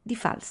 di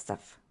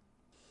Falstaff.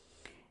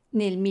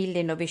 Nel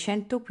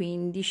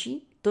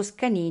 1915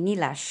 Toscanini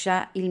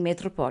lascia il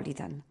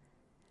Metropolitan.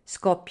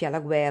 Scoppia la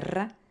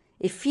guerra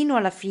e fino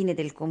alla fine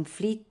del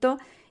conflitto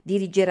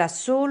dirigerà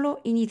solo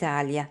in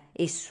Italia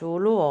e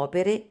solo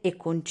opere e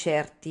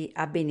concerti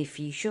a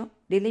beneficio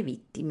delle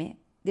vittime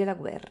della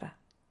guerra.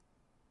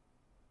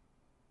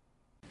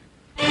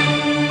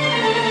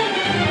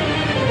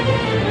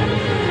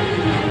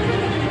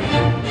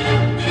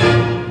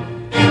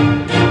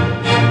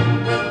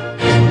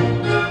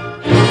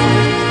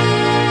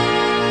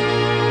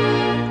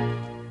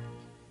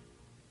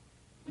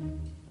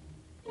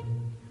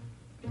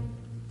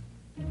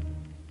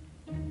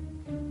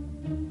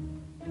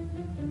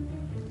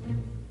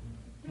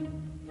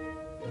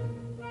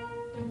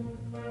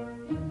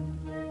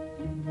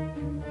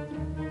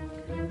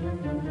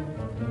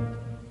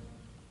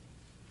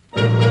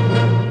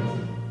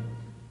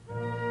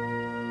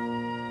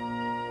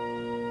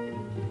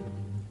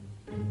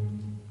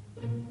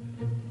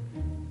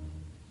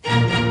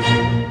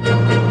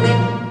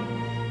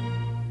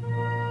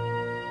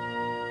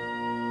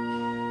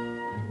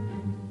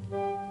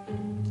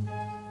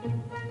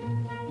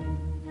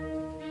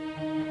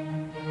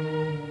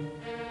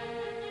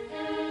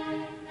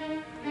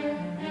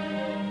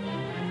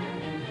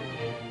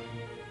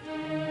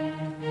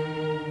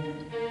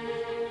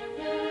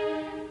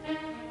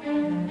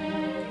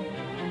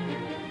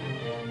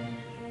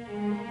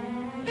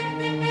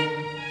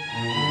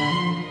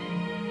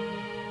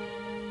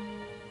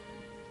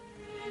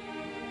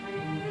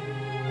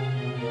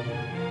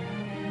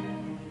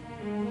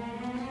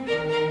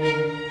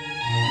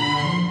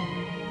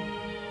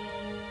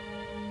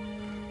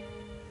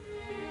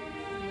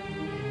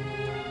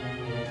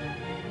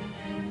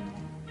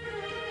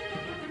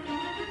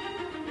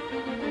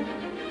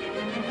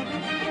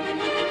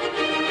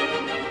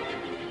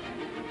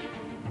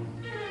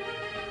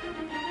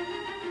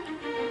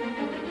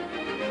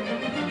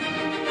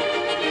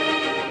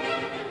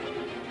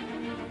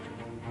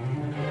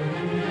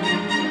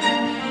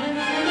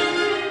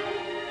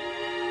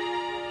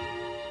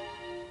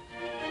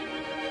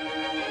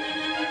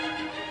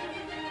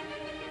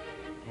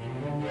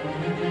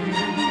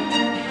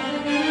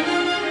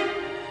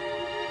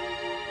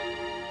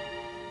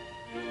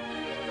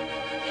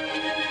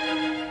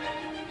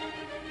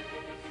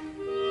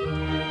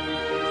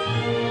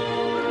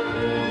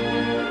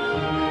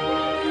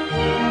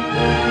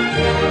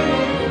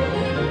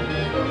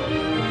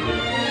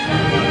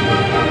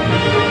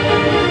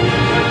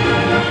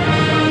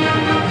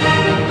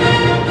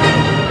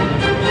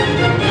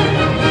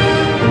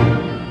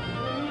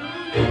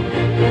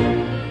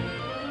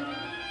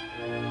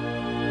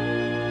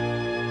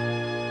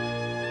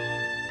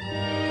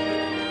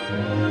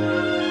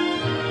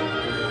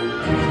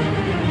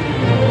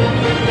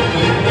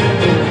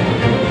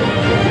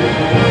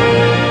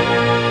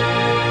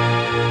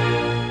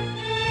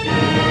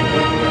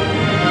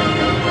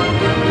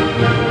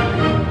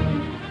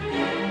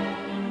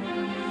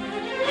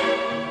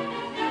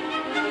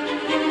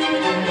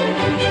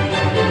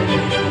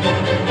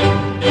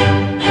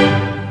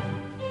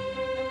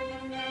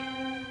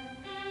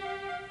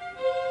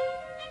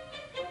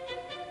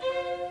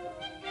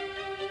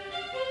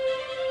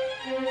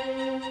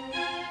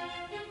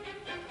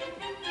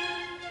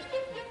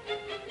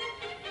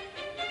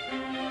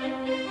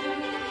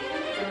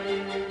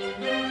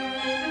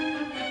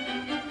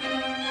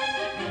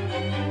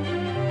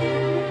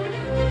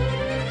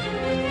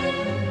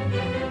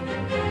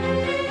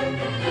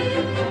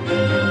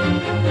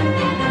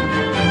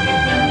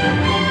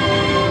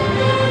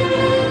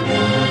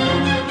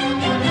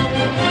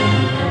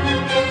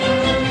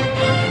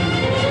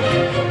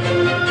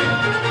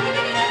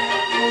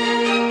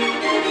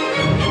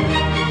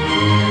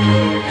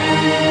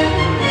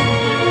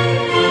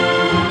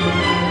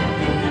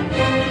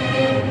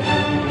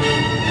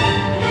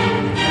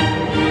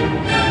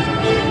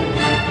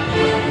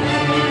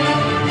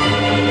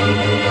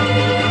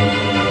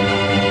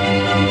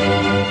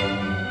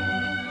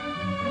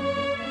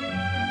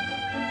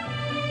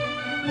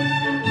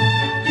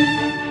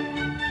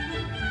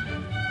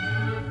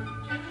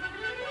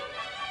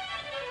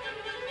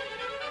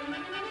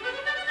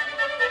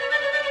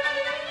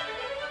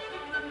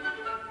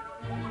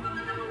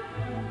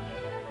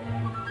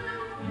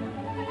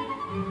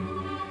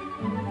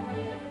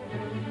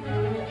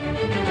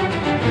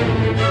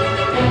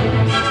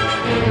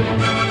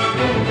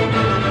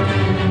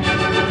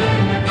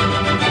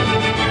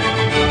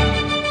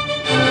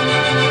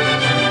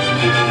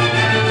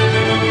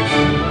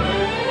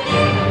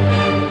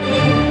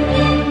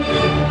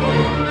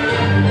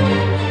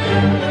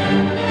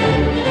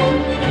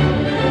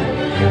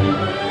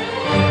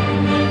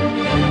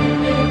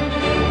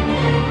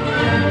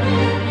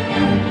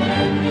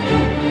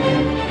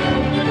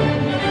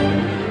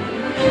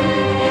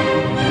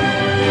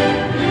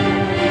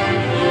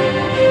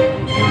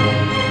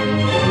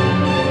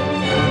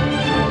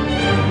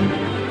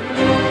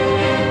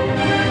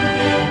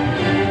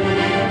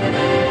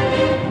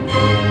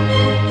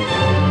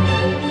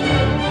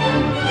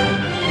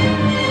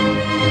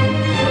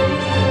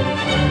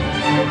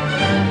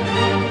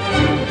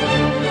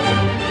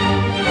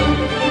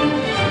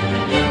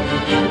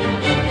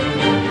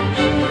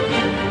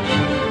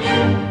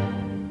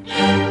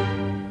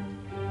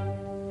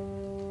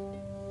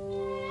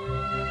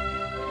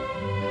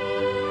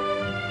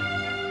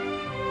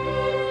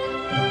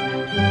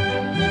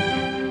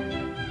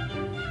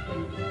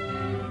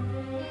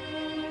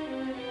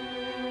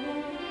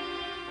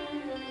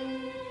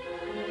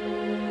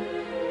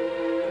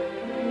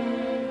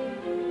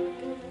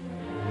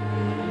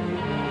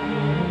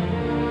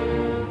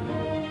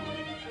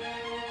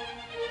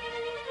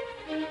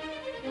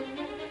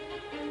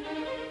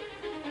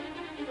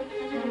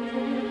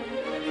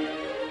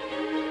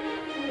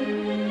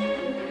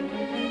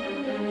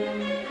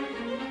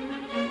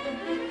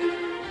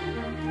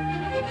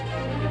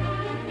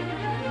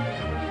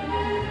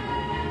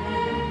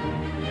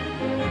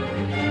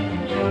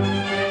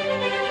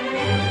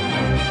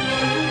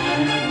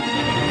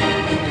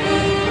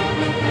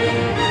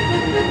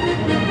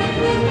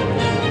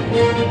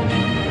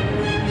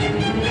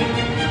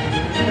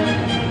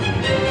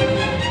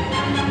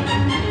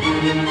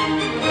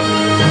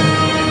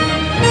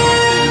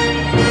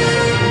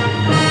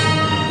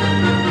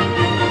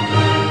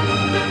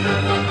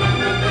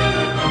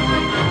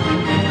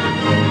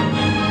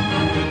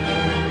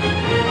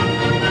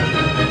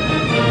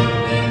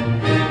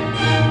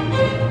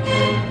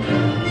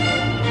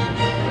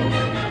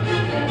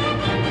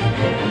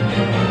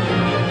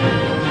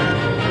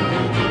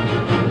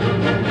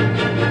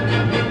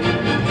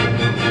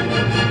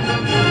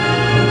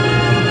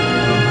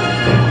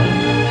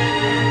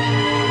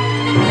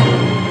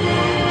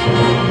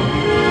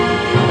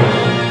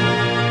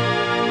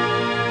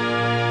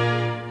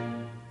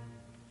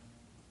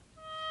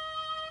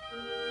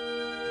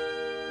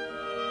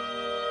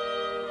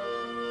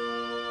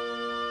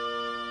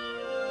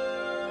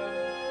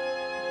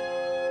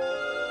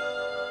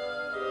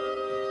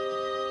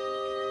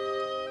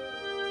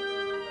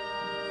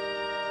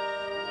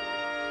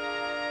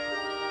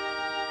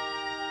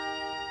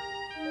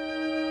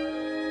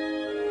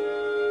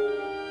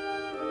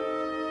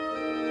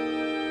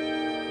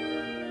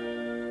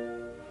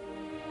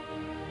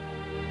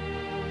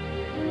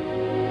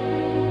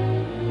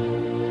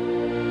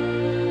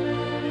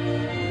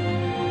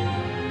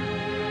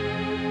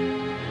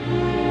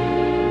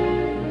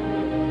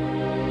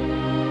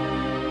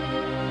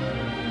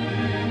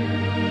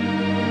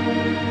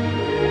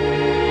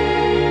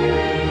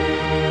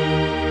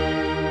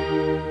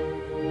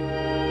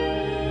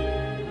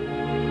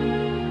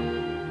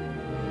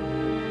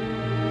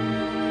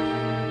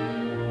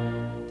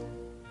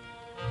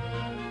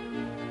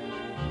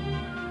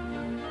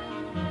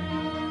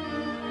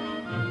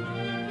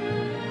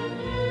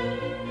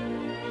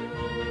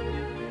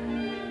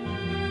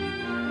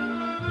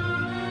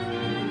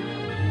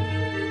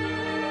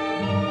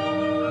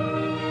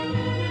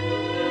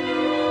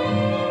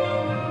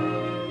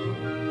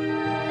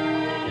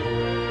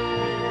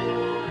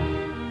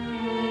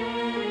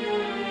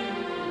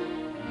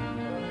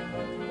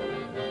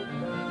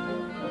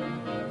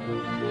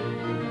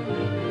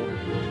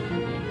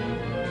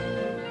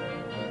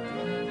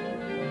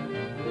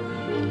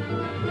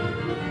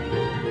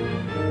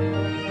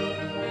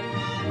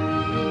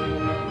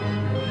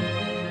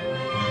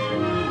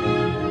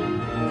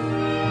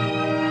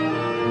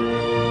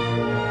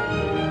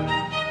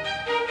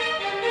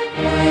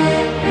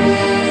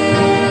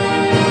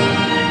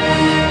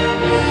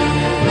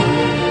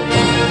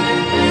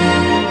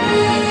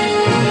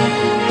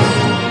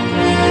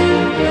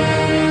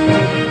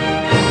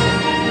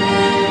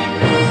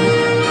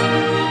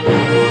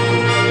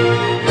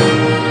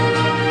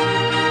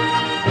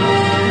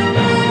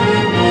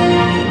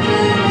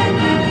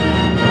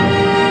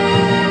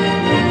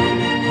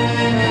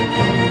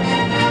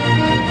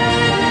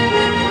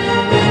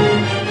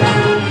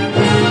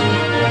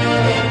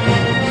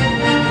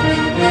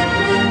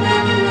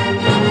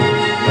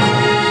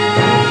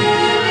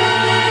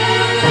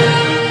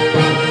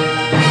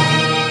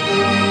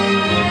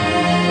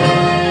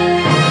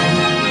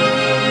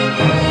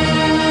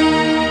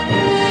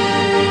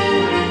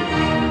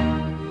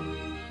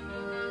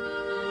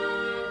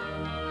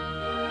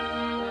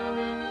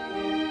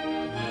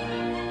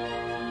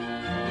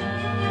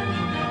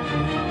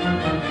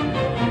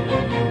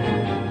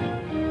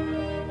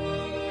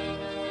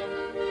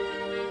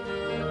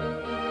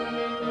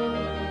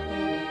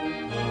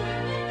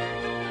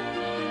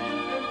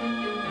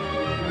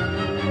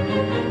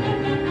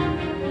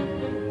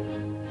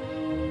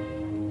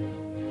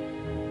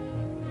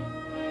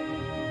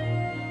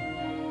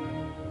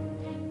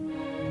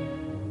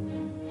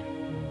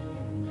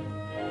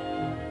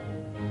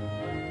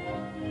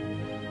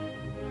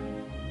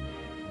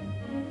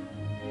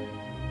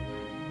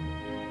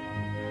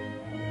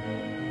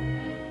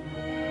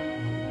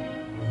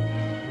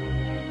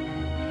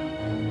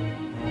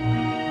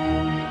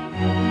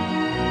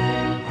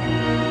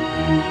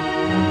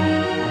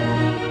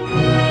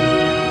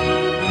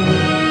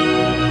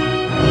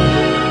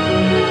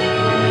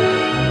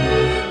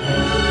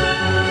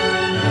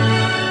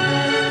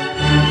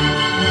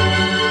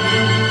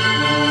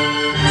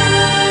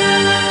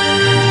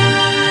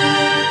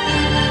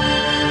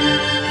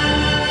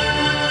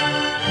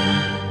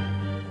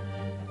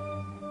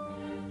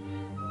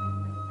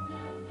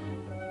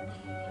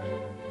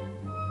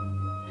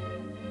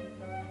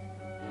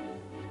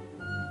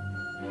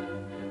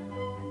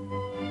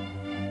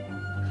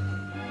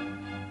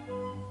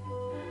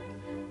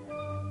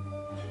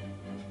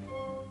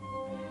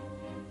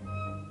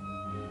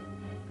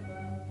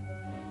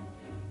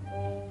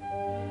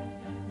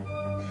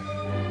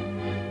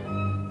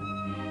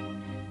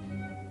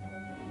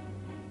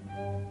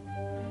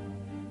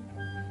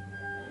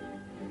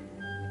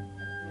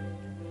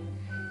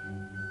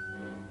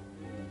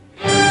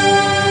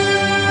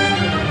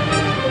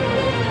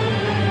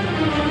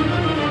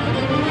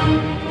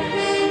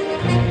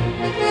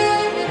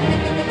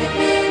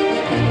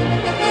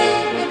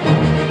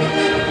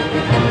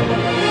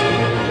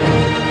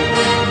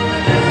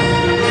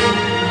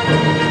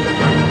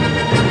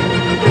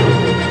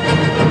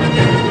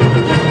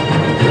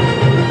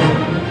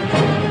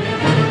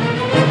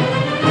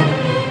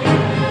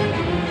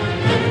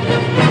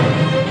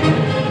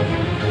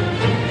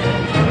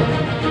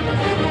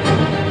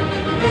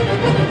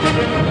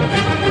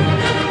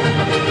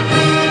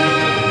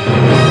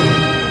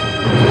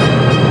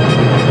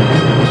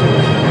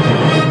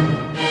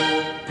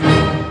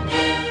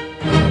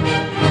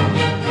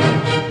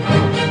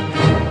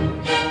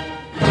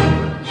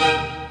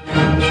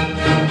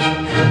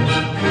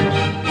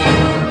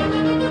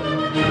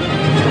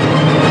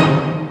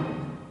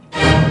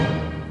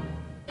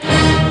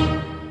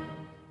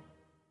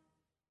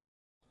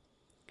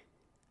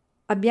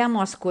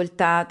 Abbiamo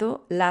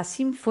ascoltato la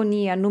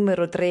Sinfonia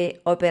numero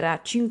 3,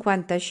 opera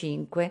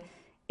 55,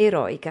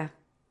 Eroica.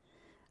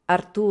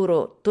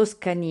 Arturo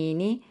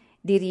Toscanini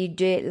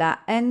dirige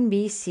la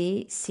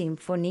NBC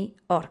Symphony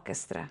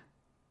Orchestra.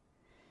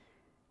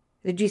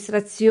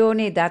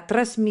 Registrazione da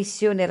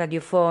trasmissione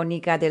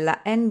radiofonica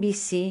della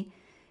NBC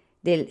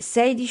del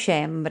 6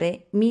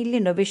 dicembre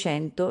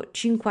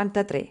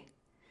 1953.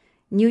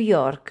 New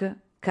York,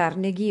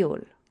 Carnegie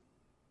Hall.